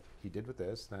emergency, like he did with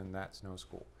this, then that's no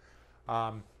school.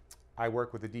 I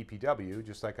work with the DPW,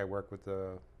 just like I work with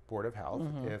the Board of Health.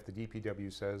 If the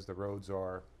DPW says the roads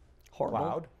are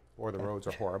plowed, or the roads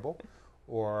are horrible,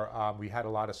 or we had a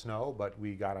lot of snow, but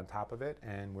we got on top of it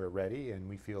and we're ready and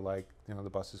we feel like, you know, the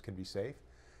buses can be safe,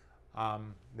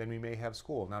 then we may have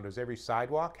school. Now, does every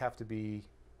sidewalk have to be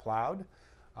plowed?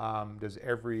 Does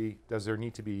there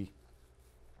need to be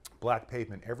black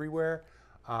pavement everywhere?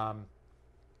 You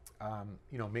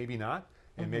know, maybe not,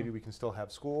 and maybe we can still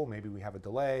have school. Maybe we have a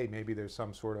delay. Maybe there's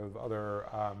some sort of other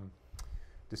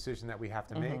decision that we have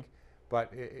to make.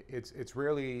 But it's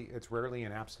rarely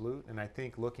an absolute. And I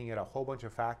think looking at a whole bunch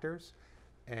of factors,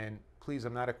 and please,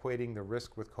 I'm not equating the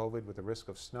risk with COVID with the risk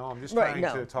of snow. I'm just trying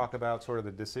to talk about sort of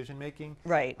the decision making.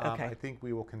 Right. Okay. I think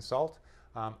we will consult.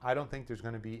 I don't think there's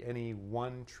going to be any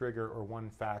one trigger or one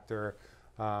factor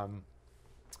that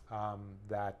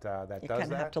does that. You kind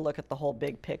of have to look at the whole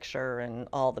big picture and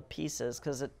all the pieces,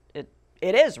 because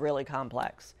it is really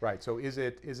complex. Right. So is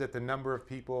it the number of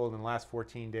people in the last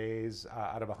 14 days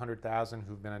out of 100,000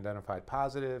 who've been identified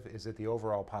positive? Is it the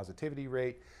overall positivity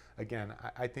rate? Again,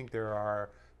 I think there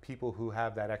are people who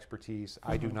have that expertise.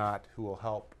 I do not, who will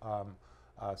help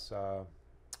us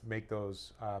make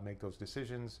those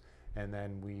decisions. And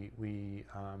then we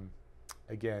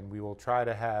again, we will try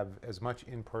to have as much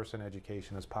in-person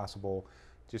education as possible,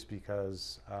 just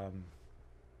because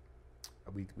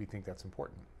we think that's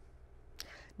important.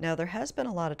 Now, there has been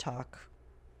a lot of talk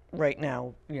right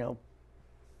now, you know,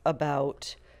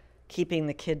 about keeping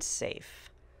the kids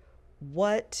safe.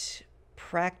 What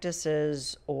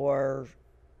practices or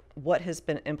what has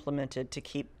been implemented to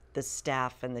keep the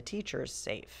staff and the teachers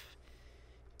safe?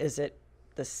 Is it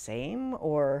the same,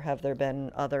 or have there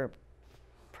been other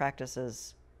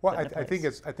practices? Well, I think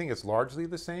it's largely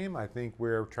the same. I think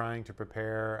we're trying to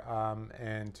prepare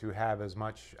and to have as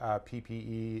much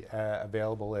PPE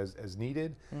available as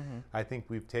needed. I think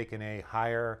we've taken a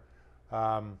higher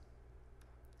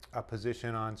a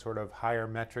position on sort of higher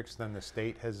metrics than the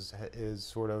state is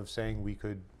sort of saying we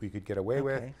could get away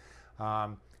with.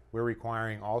 We're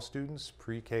requiring all students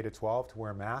pre-K to 12 to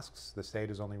wear masks. The state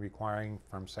is only requiring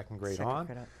from second grade on.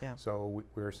 So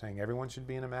we're saying everyone should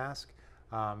be in a mask.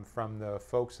 From the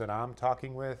folks that I'm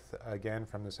talking with, again,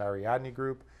 from this Ariadne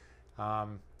group,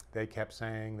 they kept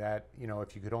saying that, you know,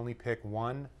 if you could only pick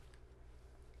one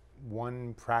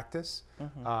practice,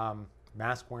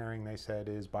 mask wearing, they said,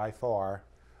 is by far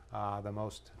the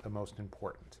most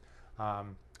important.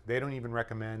 They don't even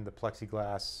recommend the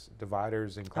plexiglass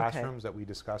dividers in classrooms that we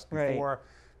discussed before.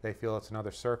 They feel it's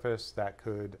another surface that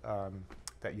could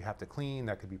that you have to clean,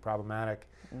 that could be problematic,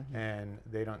 and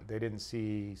they didn't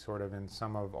see sort of in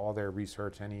some of all their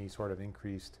research any sort of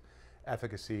increased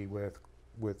efficacy with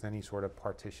any sort of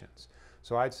partitions.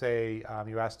 So I'd say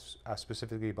you asked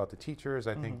specifically about the teachers.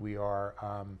 I think we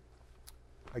are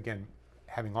again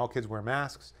having all kids wear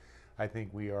masks. I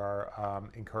think we are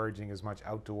encouraging as much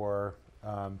outdoor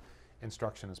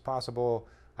instruction as possible.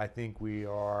 I think we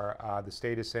are, the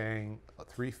state is saying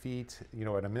 3 feet, you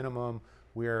know, at a minimum.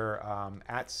 We're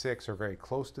at 6 or very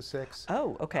close to 6.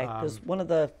 Oh, okay. Because one of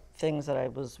the things that I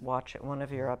was watching, one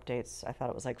of your updates, I thought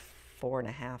it was like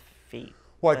 4.5 feet.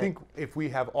 Well, I think if we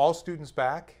have all students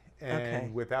back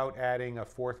and without adding a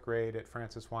 4th grade at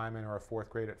Francis Wyman or a 4th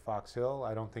grade at Fox Hill,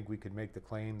 I don't think we could make the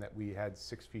claim that we had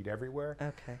 6 feet everywhere.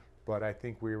 Okay. But I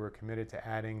think we were committed to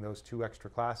adding those 2 extra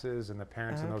classes, and the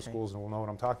parents in those schools will know what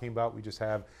I'm talking about.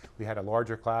 We had a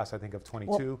larger class, I think, of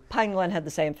 22. Well, Pine Glen had the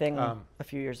same thing a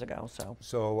few years ago.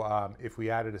 So if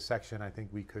we added a section, I think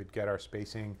we could get our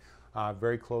spacing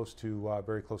very close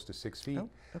to 6 feet. Oh,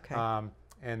 okay.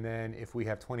 And then if we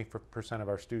have 20% of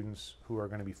our students who are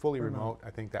going to be fully remote,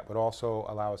 I think that would also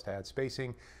allow us to add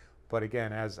spacing. But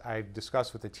again, as I've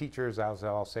discussed with the teachers, as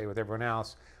I'll say with everyone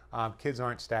else, kids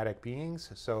aren't static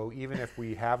beings, so even if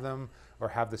we have them or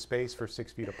have the space for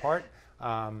 6 feet apart,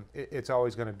 it's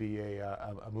always going to be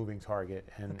a moving target,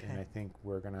 and I think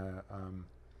we're going to,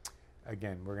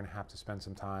 again, we're going to have to spend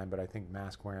some time, but I think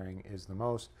mask wearing is the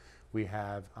most. We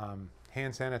have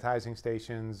hand sanitizing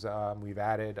stations we've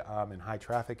added in high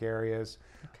traffic areas.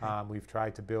 We've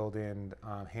tried to build in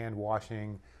hand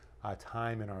washing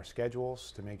time in our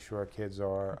schedules to make sure kids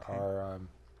are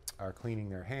cleaning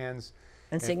their hands.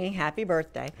 And singing happy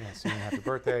birthday. Yeah, singing happy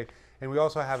birthday. And we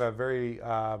also have a very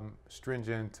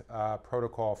stringent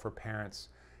protocol for parents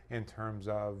in terms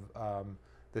of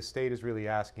the state is really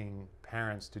asking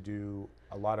parents to do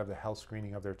a lot of the health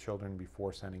screening of their children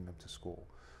before sending them to school.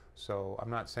 So I'm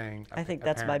not saying I think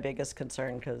that's my biggest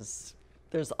concern, because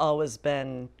there's always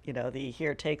been, you know, the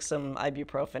here, take some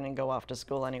ibuprofen and go off to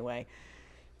school anyway.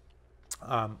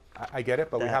 I get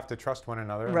it, but we have to trust one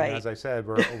another. Right. And as I said,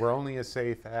 we're only as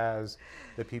safe as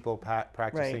the people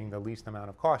practicing Right. the least amount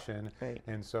of caution. Right.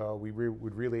 And so we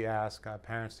would really ask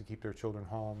parents to keep their children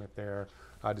home if they're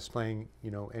displaying,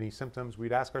 you know, any symptoms.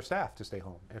 We'd ask our staff to stay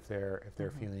home if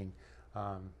they're feeling,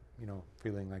 you know,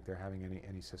 feeling like they're having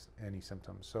any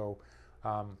symptoms. So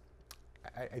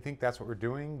I think that's what we're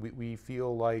doing. We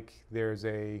feel like there's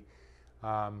a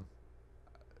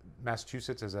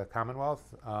Massachusetts as a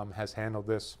Commonwealth has handled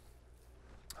this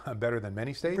better than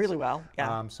many states. Really well,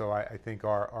 yeah. So I think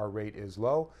our rate is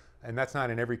low, and that's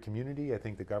not in every community. I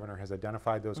think the governor has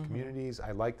identified those communities.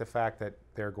 I like the fact that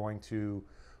they're going to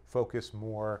focus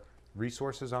more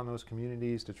resources on those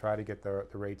communities to try to get the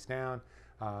rates down,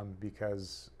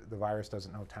 because the virus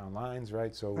doesn't know town lines,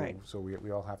 right? So, Right. so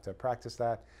we all have to practice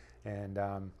that. And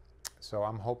so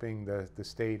I'm hoping the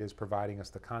state is providing us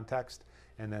the context,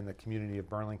 and then the community of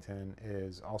Burlington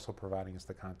is also providing us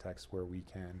the context where we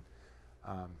can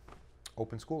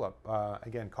open school up,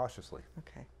 again, cautiously.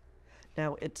 Okay.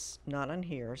 Now, it's not on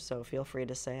here, so feel free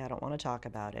to say I don't want to talk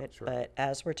about it. Sure. But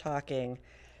as we're talking,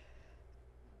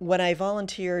 when I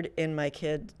volunteered in my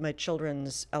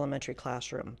children's elementary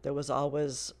classroom, there was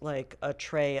always like a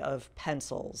tray of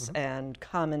pencils and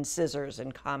common scissors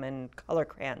and common color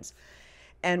crayons.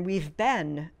 And we've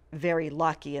been very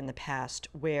lucky in the past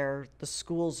where the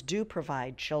schools do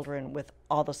provide children with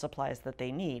all the supplies that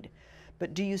they need.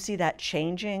 But do you see that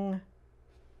changing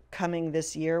coming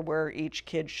this year, where each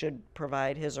kid should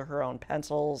provide his or her own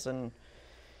pencils and?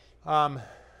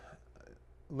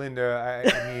 Linda,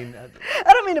 I mean,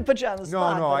 I don't mean to put you on the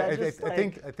spot. no. But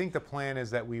I think the plan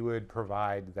is that we would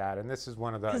provide that, and this is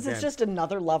one of the, because again, it's just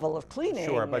another level of cleaning.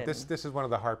 sure, but and- this is one of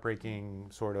the heartbreaking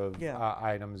sort of Yeah.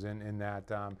 items in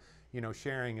that you know,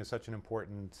 sharing is such an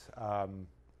important.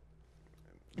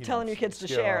 telling your kids to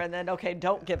skill. share, and then okay,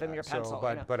 don't give them your pencil. But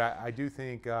you know. but I do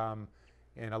think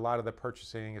in a lot of the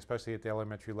purchasing, especially at the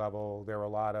elementary level, there are a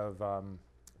lot of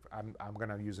I'm going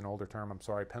to use an older term. I'm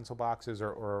sorry, pencil boxes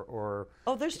or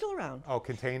Oh, they're still around.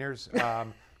 containers.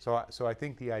 So I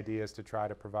think the idea is to try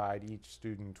to provide each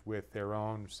student with their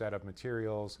own set of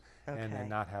materials, and Okay. then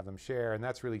not have them share. And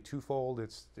that's really twofold.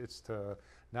 It's to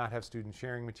not have students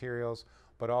sharing materials,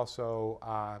 but also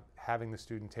having the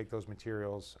student take those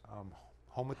materials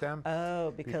home with them.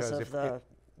 Oh, because of if the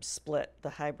split, the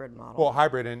hybrid model. Well,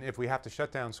 hybrid, and if we have to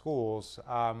shut down schools,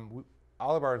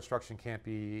 all of our instruction can't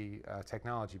be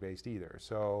technology-based either.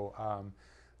 So,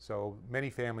 so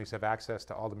many families have access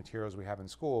to all the materials we have in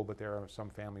school, but there are some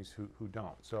families who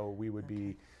don't. So we would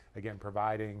be, again,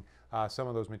 providing some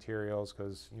of those materials,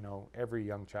 because, you know, every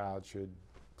young child should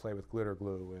play with glitter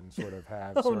glue and sort of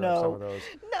have Oh, sort of no. some of those.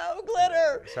 No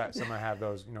glitter. Some have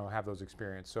those, you know, have those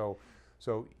experience.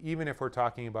 So even if we're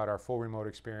talking about our full remote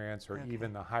experience, or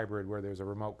even the hybrid where there's a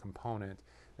remote component,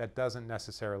 that doesn't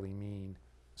necessarily mean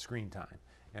screen time.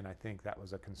 And I think that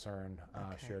was a concern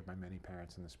shared by many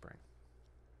parents in the spring.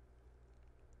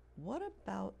 What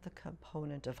about the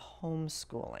component of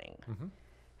homeschooling? Mm-hmm.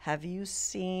 Have you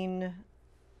seen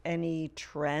any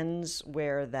trends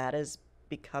where that is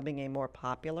becoming a more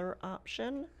popular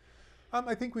option?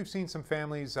 I think we've seen some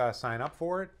families sign up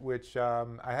for it, which I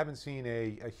haven't seen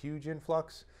a huge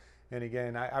influx. And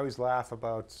again, I always laugh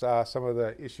about some of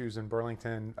the issues in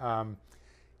Burlington.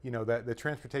 You know, the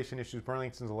transportation issues,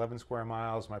 Burlington's 11 square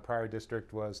miles. My prior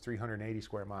district was 380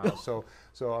 square miles.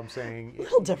 So I'm saying...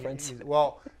 Little difference.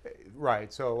 Well,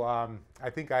 right. So I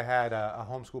think I had a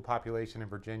homeschool population in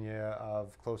Virginia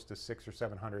of close to 600 or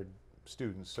 700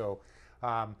 students. So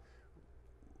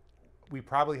we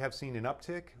probably have seen an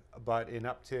uptick, but an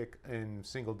uptick in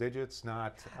single digits,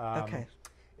 not... Okay.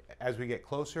 As we get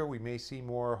closer, we may see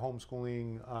more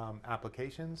homeschooling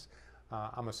applications.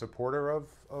 I'm a supporter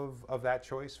of that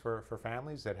choice for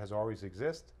families. That has always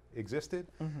existed,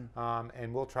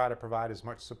 and we'll try to provide as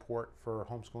much support for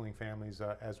homeschooling families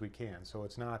as we can. So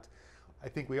it's not, I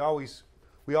think we always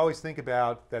think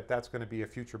about that's going to be a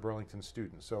future Burlington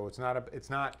student. So it's not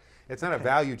a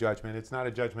value judgment. It's not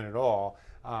a judgment at all.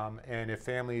 And if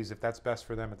that's best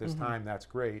for them at this time, that's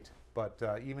great. But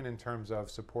even in terms of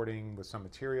supporting with some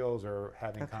materials, or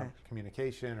having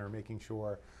communication, or making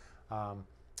sure,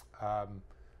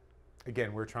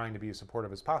 again, we're trying to be as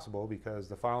supportive as possible, because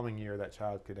the following year that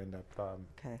child could end up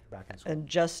back in school. And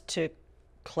just to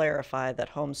clarify, that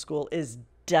homeschool is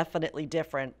definitely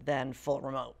different than full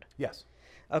remote. Yes.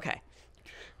 Okay.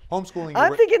 Homeschooling.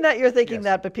 I'm thinking that you're thinking Yes.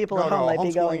 that, but people No, at home no, might be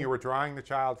homeschooling, going. you're withdrawing the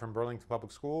child from Burlington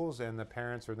Public Schools, and the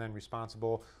parents are then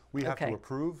responsible. We have Okay. to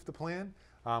approve the plan.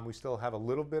 We still have a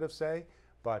little bit of say,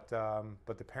 but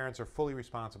the parents are fully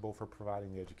responsible for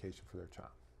providing the education for their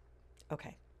child.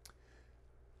 Okay.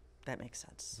 That makes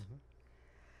sense. Mm-hmm.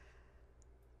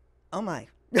 Oh my.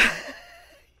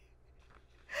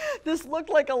 This looked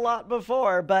like a lot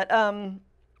before, but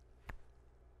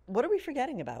what are we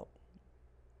forgetting about?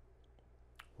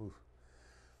 Oof.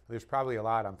 There's probably a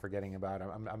lot I'm forgetting about.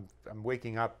 I'm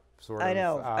waking up sort of. I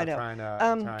know. Trying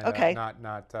to okay.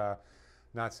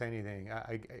 not say anything.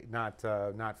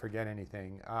 Not forget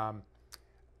anything.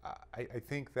 I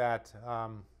think that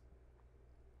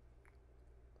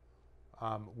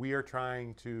we are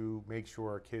trying to make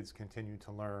sure kids continue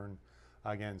to learn,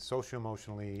 again,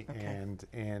 socio-emotionally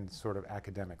and sort of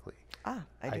academically. I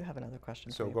do have another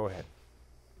question So for you. go ahead.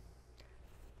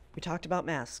 We talked about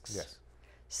masks. Yes.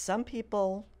 Some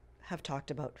people have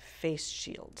talked about face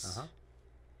shields.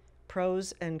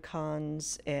 Pros and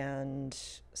cons and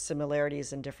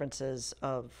similarities and differences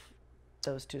of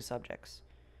those two subjects.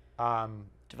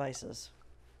 Devices.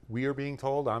 We are being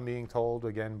told, I'm being told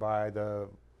again by the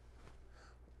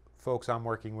folks I'm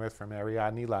working with from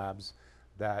Ariadne Labs,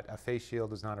 that a face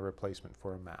shield is not a replacement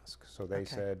for a mask. So they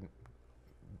said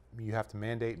you have to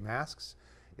mandate masks.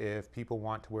 If people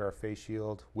want to wear a face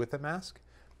shield with a mask,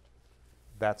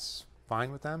 that's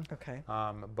fine with them. Okay.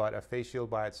 But a face shield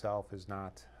by itself is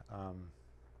not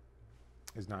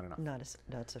enough.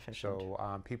 Not sufficient.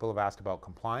 So people have asked about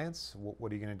compliance.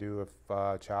 What are you going to do if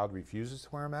a child refuses to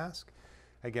wear a mask?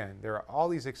 Again, there are all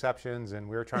these exceptions, and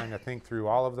we're trying to think through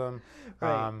all of them.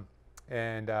 Right.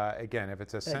 Again, if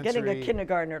it's a sensory... Getting a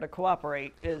kindergartner to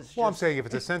cooperate is Well, I'm saying if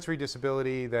it's a sensory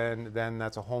disability, then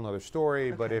that's a whole nother story.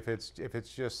 Okay. But if it's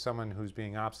just someone who's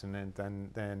being obstinate,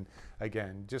 then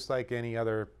again, just like any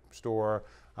other store,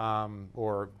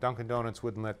 or Dunkin' Donuts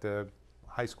wouldn't let the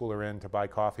high schooler in to buy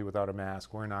coffee without a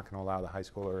mask, we're not going to allow the high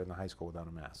schooler in the high school without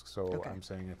a mask. So I'm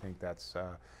saying I think that's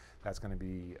going to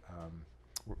be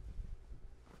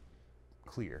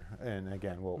clear. And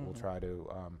again, we'll try to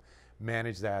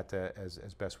manage that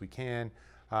as best we can,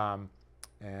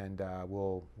 and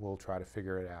we'll try to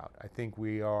figure it out. I think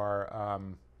we are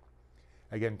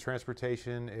again,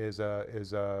 transportation is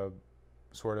a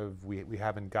sort of we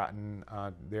haven't gotten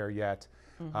there yet.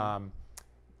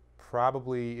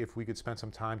 Probably if we could spend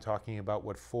some time talking about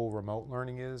what full remote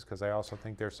learning is, because I also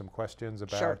think there's some questions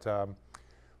about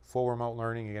full remote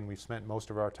learning. Again, we've spent most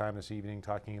of our time this evening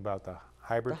talking about the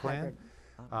hybrid plan.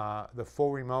 The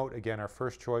full remote, again, our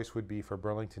first choice would be for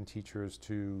Burlington teachers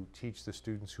to teach the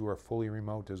students who are fully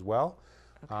remote as well.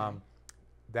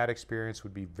 That experience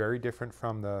would be very different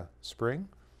from the spring,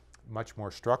 much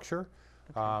more structure.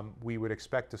 We would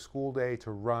expect the school day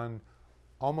to run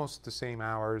almost the same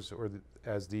hours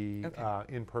as the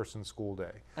in-person school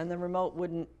day. And the remote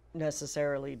wouldn't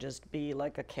necessarily just be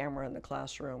like a camera in the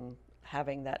classroom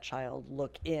having that child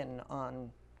look in on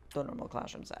the normal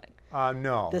classroom setting.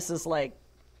 No. This is like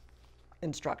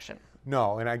instruction.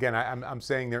 No, and again, I'm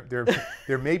saying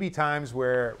there may be times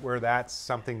where that's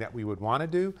something that we would want to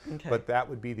do, but that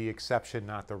would be the exception,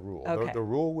 not the rule. The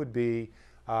rule would be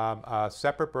a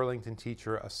separate Burlington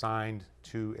teacher assigned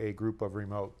to a group of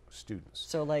remote students.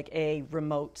 So like a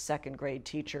remote second grade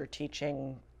teacher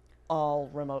teaching all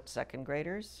remote second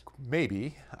graders?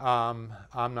 Maybe. I'm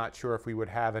not sure if we would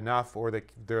have enough, or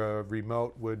the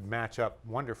remote would match up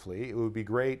wonderfully. It would be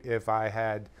great if I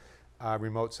had a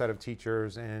remote set of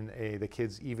teachers and the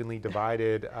kids evenly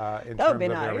divided in terms of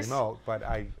their remote, but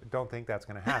I don't think that's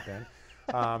going to happen.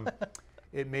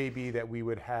 It may be that we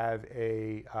would have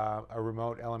a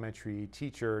remote elementary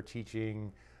teacher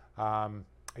teaching,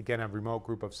 again, a remote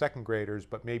group of second graders,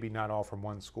 but maybe not all from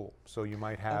one school. So you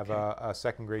might have a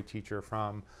second grade teacher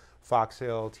from Fox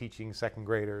Hill teaching second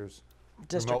graders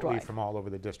remotely from all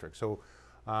over the district. So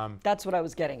that's what I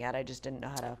was getting at. I just didn't know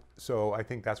how to. So I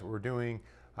think that's what we're doing,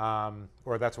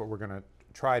 or that's what we're going to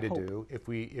try to do. If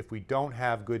we don't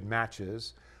have good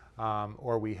matches,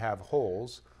 or we have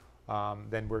holes,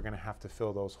 then we're going to have to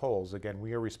fill those holes. Again,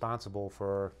 we are responsible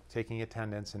for taking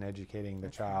attendance and educating the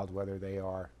child, whether they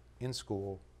are in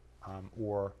school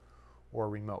or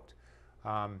remote.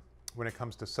 When it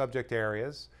comes to subject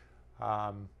areas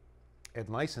and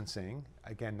licensing,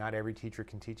 again, not every teacher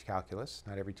can teach calculus.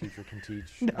 Not every teacher can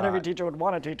teach. Not every teacher would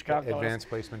want to teach calculus. Advanced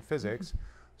placement physics.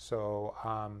 So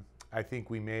I think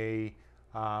we may.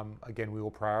 Again, we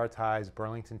will prioritize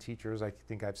Burlington teachers. I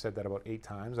think I've said that about 8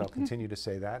 times. I'll continue to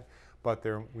say that. But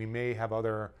we may have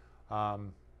other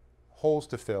holes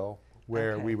to fill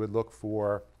where we would look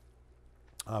for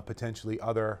potentially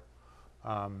other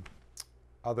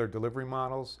other delivery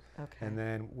models. Okay. And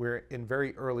then we're in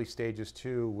very early stages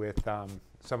too with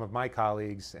some of my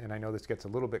colleagues, and I know this gets a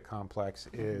little bit complex,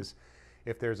 is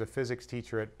if there's a physics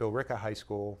teacher at Billerica High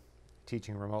School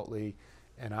teaching remotely,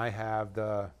 and I have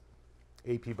the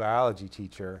AP biology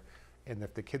teacher, and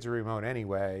if the kids are remote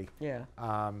anyway, Yeah.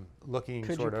 looking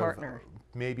Could sort you of partner?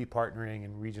 maybe partnering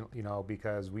in regional, you know,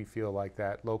 because we feel like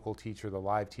that local teacher, the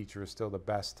live teacher, is still the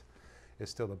best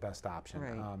option.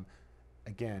 Right.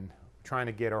 Again, trying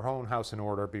to get our own house in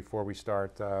order before we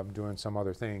start doing some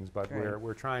other things, but Right.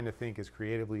 we're trying to think as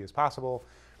creatively as possible,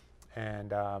 and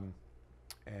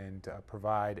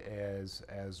provide as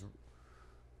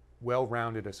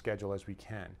well-rounded a schedule as we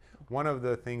can. One of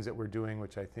the things that we're doing,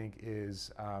 which I think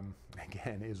is,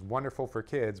 again, is wonderful for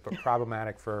kids, but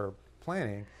problematic for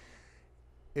planning,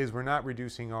 is we're not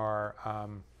reducing our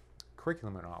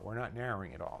curriculum at all. We're not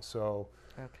narrowing it all. So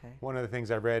Okay. one of the things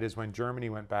I read is when Germany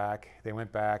went back, they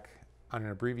went back on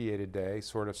an abbreviated day,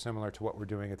 sort of similar to what we're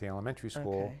doing at the elementary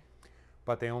school, Okay.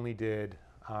 but they only did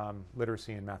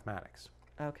literacy and mathematics.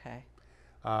 Okay.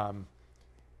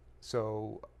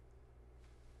 So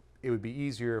it would be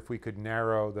easier if we could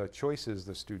narrow the choices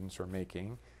the students are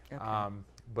making, Okay.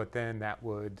 but then that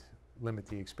would limit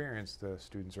the experience the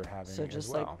students are having So as just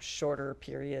well. like shorter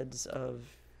periods of,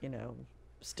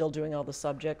 still doing all the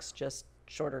subjects, just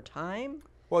shorter time?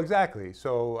 Well, exactly.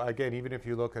 So again, even if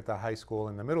you look at the high school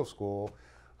and the middle school,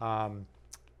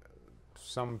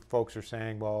 some folks are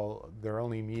saying, well, they're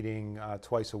only meeting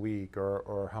twice a week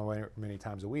or how many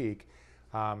times a week.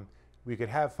 We could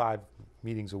have 5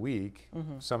 meetings a week,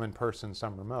 some in person,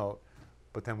 some remote,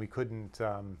 but then we couldn't,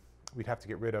 we'd have to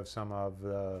get rid of some of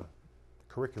the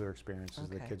curricular experiences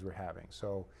that Okay. kids were having.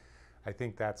 So I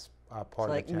think that's part So of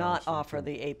like the not challenge. offer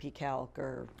the AP Calc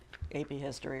or AP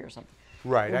History or something.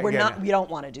 Right. We're again, not, we don't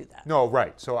want to do that. No,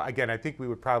 right. So again, I think we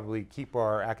would probably keep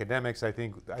our academics. I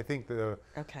think the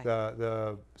Okay.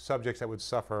 the subjects that would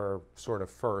suffer sort of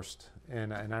first,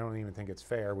 and I don't even think it's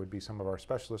fair, would be some of our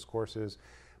specialist courses,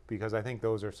 because I think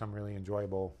those are some really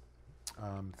enjoyable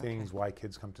things. Okay. Why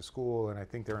kids come to school, and I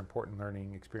think they're important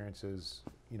learning experiences,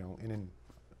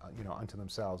 unto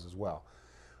themselves as well.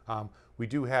 We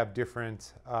do have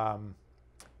different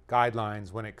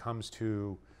guidelines when it comes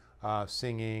to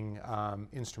singing,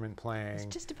 instrument I was playing.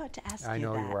 just about to ask I you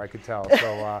know that. you were. I could tell.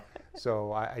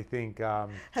 So I think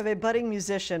Have a budding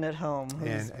musician at home.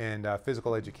 and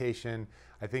physical education.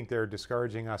 I think they're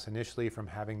discouraging us initially from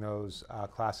having those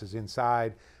classes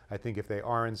inside. I think if they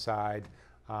are inside,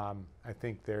 I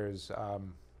think there's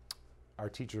our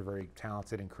teachers are very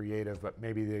talented and creative, but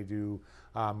maybe they do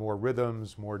more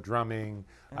rhythms, more drumming.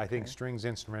 I think Okay. strings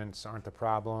instruments aren't the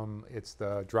problem. It's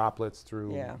the droplets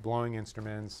through Yeah. blowing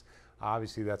instruments.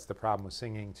 Obviously, that's the problem with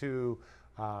singing too.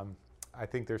 I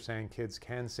think they're saying kids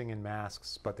can sing in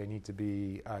masks, but they need to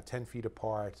be 10 feet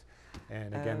apart.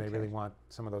 And again, they really Okay. want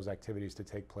some of those activities to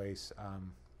take place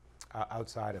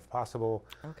outside if possible.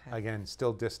 Okay. Again,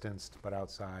 still distanced, but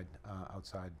outside.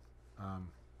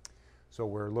 So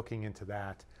we're looking into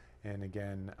that. And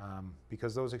again,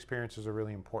 because those experiences are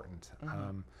really important.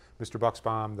 Mr.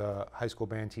 Bucksbaum, the high school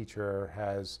band teacher,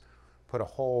 has put a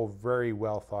whole very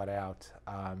well thought out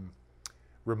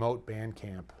remote band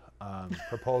camp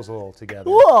proposal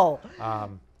together. Cool.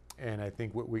 And I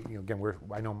think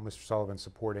I know Mr. Sullivan's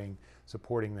supporting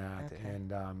that, Okay.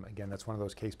 and again, that's one of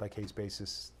those case-by-case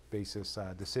basis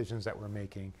decisions that we're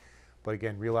making. But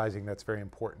again, realizing that's very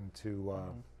important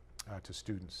to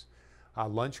students.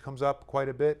 Lunch comes up quite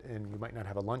a bit, and you might not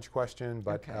have a lunch question,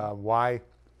 but Okay. why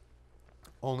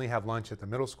only have lunch at the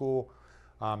middle school,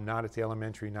 not at the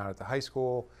elementary, not at the high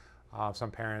school?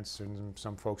 Some parents and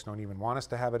some folks don't even want us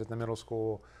to have it at the middle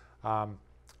school.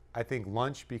 I think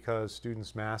lunch, because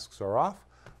students' masks are off,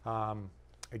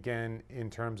 again, in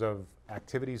terms of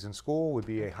activities in school, would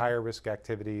be a higher risk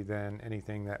activity than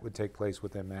anything that would take place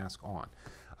with a mask on.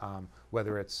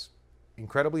 Whether it's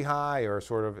incredibly high or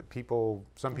sort of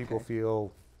some people Okay.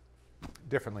 feel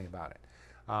differently about it.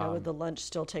 Now, would the lunch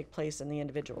still take place in the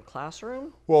individual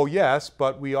classroom? Well, yes,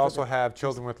 but we also have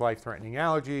children with life-threatening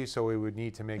allergies, so we would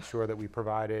need to make sure that we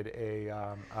provided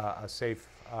a safe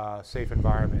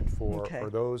environment for Okay.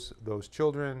 those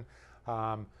children.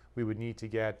 We would need to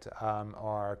get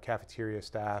our cafeteria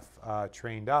staff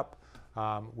trained up.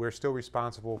 We're still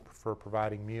responsible for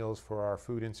providing meals for our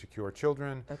food insecure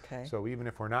children. Okay. So even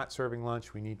if we're not serving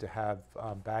lunch, we need to have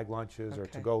bag lunches or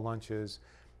Okay. to-go lunches.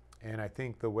 And I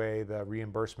think the way the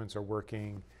reimbursements are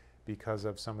working, because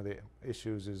of some of the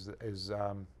issues, is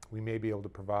we may be able to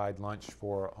provide lunch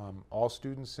for all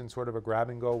students in sort of a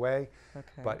grab-and-go way.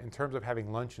 Okay. But in terms of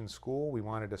having lunch in school, we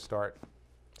wanted to start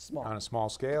Small. on a small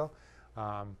scale.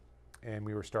 and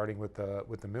we were starting with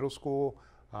the middle school,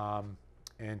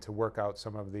 and to work out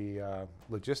some of the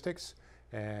logistics.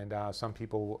 And some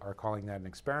people are calling that an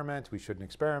experiment. We shouldn't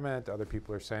experiment. Other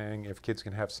people are saying if kids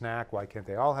can have snack, why can't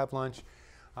they all have lunch?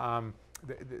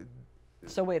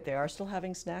 So wait, they are still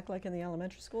having snack like in the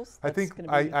elementary schools? I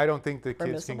don't think the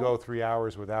kids can go 3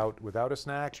 hours without a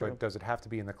snack. True. But does it have to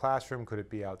be in the classroom? Could it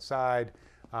be outside?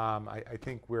 I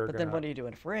think we're. But then what do you do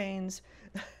if it rains?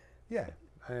 Yeah,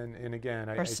 and again,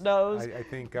 or snows? I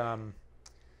think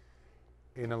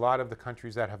in a lot of the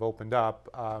countries that have opened up,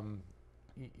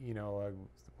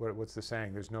 what's the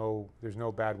saying? There's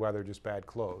no bad weather, just bad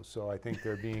clothes. So I think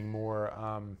they're being more.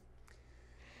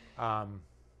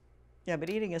 Yeah,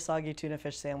 but eating a soggy tuna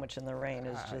fish sandwich in the rain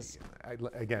is just.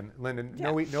 Again, Linda,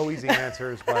 no easy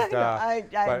answers, but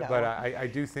I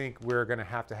do think we're going to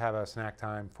have a snack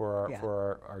time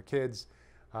for our kids,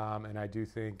 and I do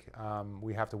think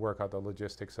we have to work out the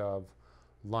logistics of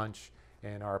lunch,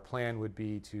 and our plan would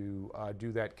be to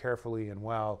do that carefully and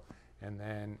well, and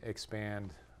then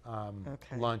expand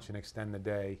lunch and extend the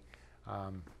day.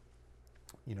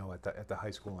 At the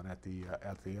high school and at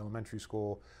the elementary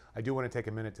school. I do want to take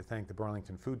a minute to thank the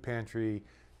Burlington Food Pantry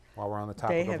while we're on the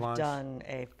topic of lunch. They have done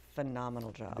a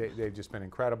phenomenal job. They've just been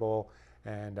incredible,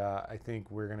 and I think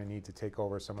we're going to need to take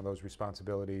over some of those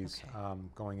responsibilities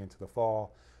going into the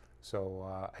fall.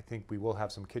 So I think we will have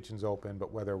some kitchens open,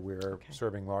 but whether we're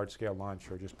serving large-scale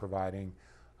lunch or just providing,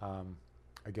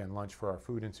 again, lunch for our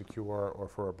food insecure or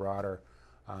for a broader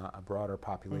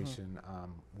population,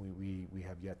 we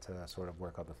have yet to sort of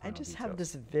work out the final details. Have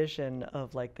this vision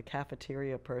of like the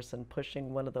cafeteria person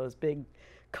pushing one of those big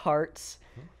carts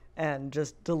and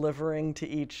just delivering to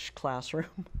each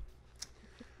classroom.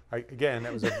 Again,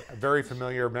 that was a very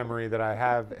familiar memory that I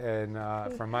have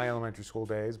from my elementary school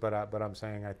days, but I'm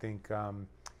saying I think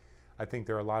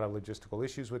there are a lot of logistical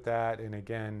issues with that, and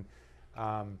again.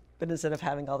 But instead of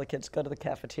having all the kids go to the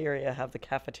cafeteria, have the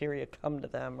cafeteria come to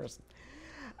them, or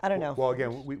I don't know. Well,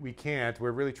 again, we can't.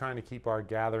 We're really trying to keep our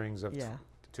gatherings of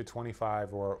to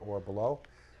 25 or below.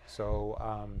 So,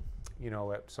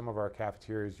 at some of our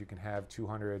cafeterias, you can have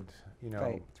 200,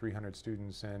 300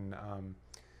 students, and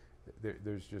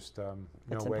there's just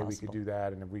no way we could do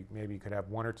that. And we maybe could have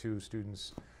 1 or 2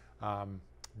 students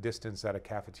distance at a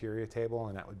cafeteria table,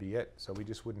 and that would be it. So we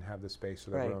just wouldn't have the space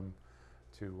or the room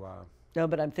to. No,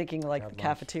 but I'm thinking like the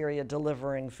cafeteria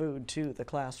delivering food to the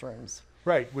classrooms.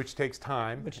 Right, which takes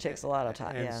time. Which takes a lot of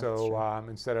time, and so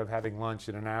instead of having lunch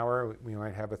in an hour, we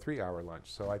might have a 3-hour lunch.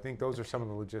 So I think those are some of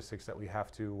the logistics that we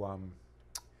have to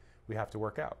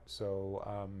work out.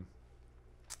 So,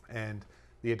 and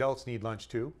the adults need lunch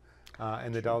too,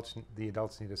 and the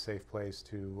adults need a safe place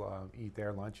to eat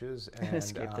their lunches and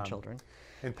escape the children.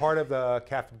 And part of the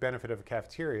benefit of a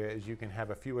cafeteria is you can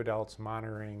have a few adults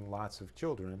monitoring lots of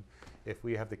children. If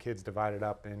we have the kids divided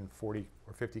up in 40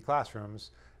 or 50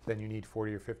 classrooms, then you need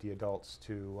 40 or 50 adults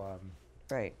to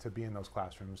be in those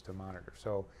classrooms to monitor.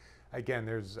 So again,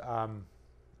 there's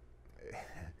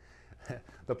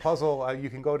the puzzle. You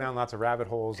can go down lots of rabbit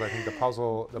holes. I think the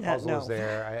puzzle is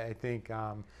there.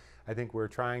 I think we're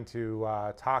trying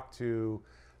to talk to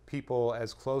people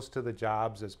as close to the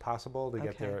jobs as possible to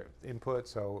get their input.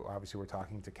 So obviously we're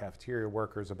talking to cafeteria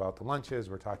workers about the lunches,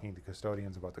 we're talking to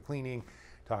custodians about the cleaning,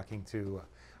 talking to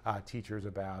teachers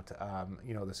about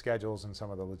the schedules and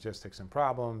some of the logistics and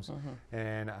problems.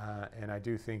 And I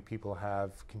do think people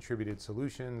have contributed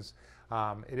solutions.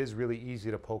 It is really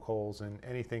easy to poke holes in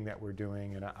anything that we're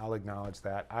doing, and I'll acknowledge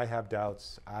that. I have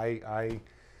doubts.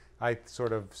 I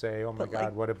sort of say, oh my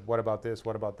God, what about this?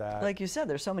 What about that? Like you said,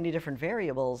 there's so many different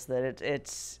variables that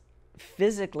it's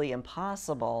physically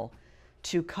impossible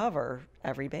to cover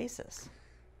every basis.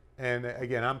 And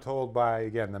again, I'm told by,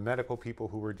 the medical people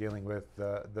who we're dealing with,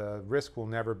 the risk will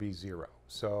never be zero.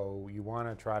 So you want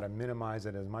to try to minimize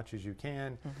it as much as you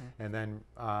can, and then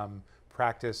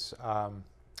practice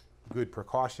good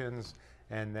precautions,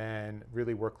 and then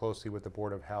really work closely with the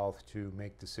Board of Health to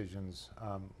make decisions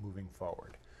moving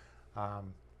forward.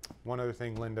 One other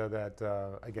thing, Linda, that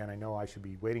again, I know I should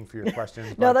be waiting for your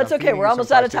questions. No, that's okay. We're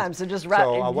almost out of time, so just wrap.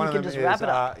 You can just wrap it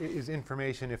up. Is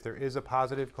information if there is a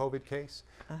positive COVID case.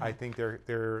 I think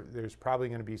there's probably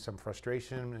going to be some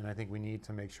frustration, and I think we need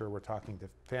to make sure we're talking to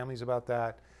families about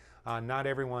that. Not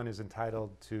everyone is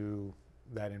entitled to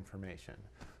that information,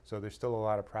 so there's still a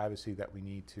lot of privacy that we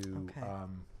need to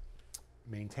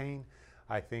maintain.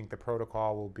 I think the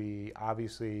protocol will be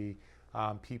obviously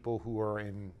people who are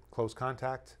in close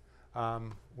contact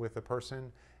with a person,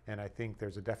 and I think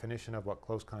there's a definition of what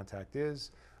close contact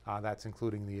is. That's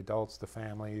including the adults, the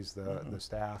families, the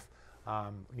staff,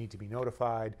 need to be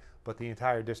notified, but the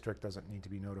entire district doesn't need to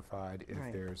be notified if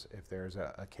Right. there's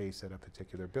a case at a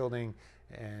particular building,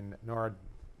 and nor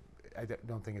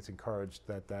don't think it's encouraged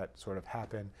that that sort of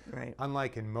happen. Right.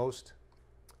 Unlike in most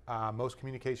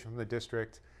communication from the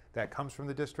district that comes from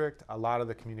the district, a lot of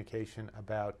the communication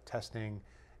about testing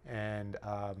and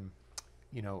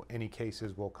you know, any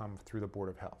cases will come through the Board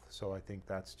of Health. So I think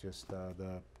that's just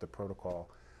the protocol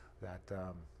that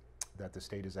that the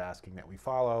state is asking that we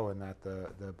follow, and that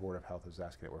the Board of Health is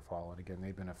asking that we're following. Again,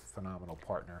 they've been a phenomenal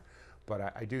partner.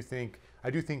 But I do think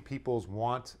people's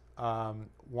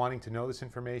wanting to know this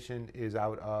information is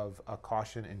out of a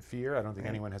caution and fear. I don't think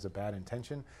anyone has a bad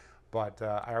intention, but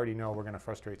I already know we're going to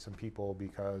frustrate some people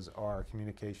because our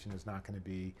communication is not going to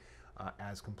be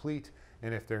as complete,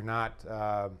 and if they're not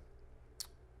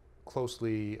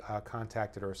closely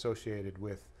contacted or associated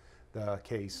with the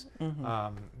case,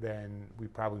 then we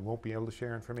probably won't be able to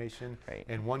share information. Right.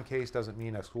 And one case doesn't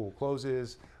mean a school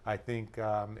closes. I think,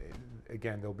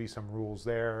 again, there'll be some rules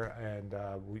there, and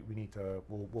we need to,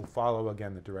 we'll follow,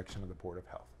 again, the direction of the Board of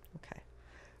Health. Okay.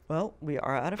 Well, we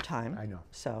are out of time. I know.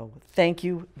 So thank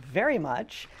you very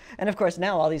much. And of course,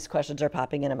 now all these questions are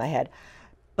popping into my head.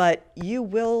 But you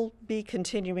will be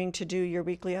continuing to do your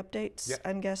weekly updates, Yep.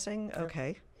 I'm guessing?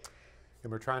 Okay.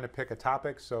 And we're trying to pick a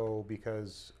topic, so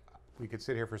because we could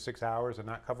sit here for 6 hours and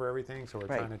not cover everything, so we're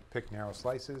Right. trying to pick narrow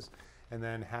slices and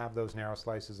then have those narrow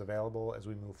slices available as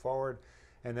we move forward.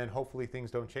 And then hopefully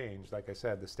things don't change. Like I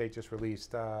said, the state just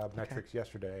released metrics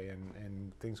yesterday,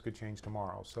 and things could change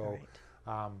tomorrow. So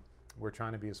we're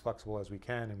trying to be as flexible as we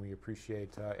can, and we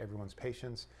appreciate everyone's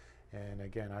patience. And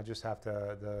again, I just have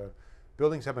to, the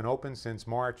buildings have been open since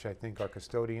March. I think our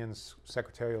custodians,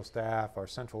 secretarial staff, our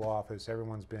central office,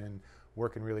 everyone's been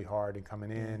working really hard and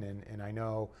coming in, and I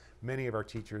know many of our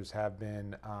teachers have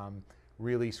been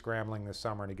really scrambling this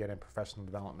summer to get in professional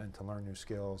development, to learn new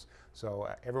skills. So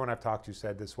everyone I've talked to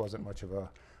said this wasn't much of a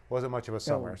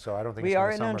summer. So I don't think we it's been are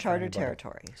a in summer for uncharted anybody.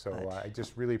 territory. So but- I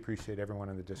just really appreciate everyone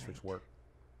in the district's work.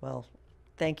 Well,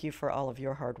 thank you for all of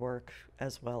your hard work,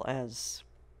 as well as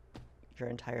your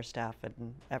entire staff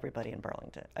and everybody in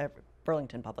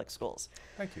Burlington Public Schools.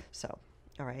 Thank you. So,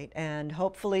 all right, and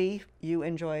hopefully you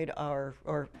enjoyed I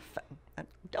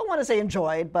don't want to say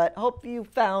enjoyed, but hope you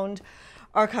found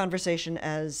our conversation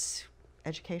as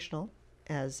educational,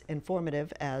 as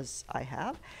informative as I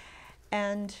have.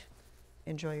 And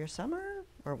enjoy your summer,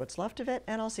 or what's left of it,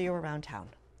 and I'll see you around town.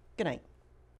 Good night.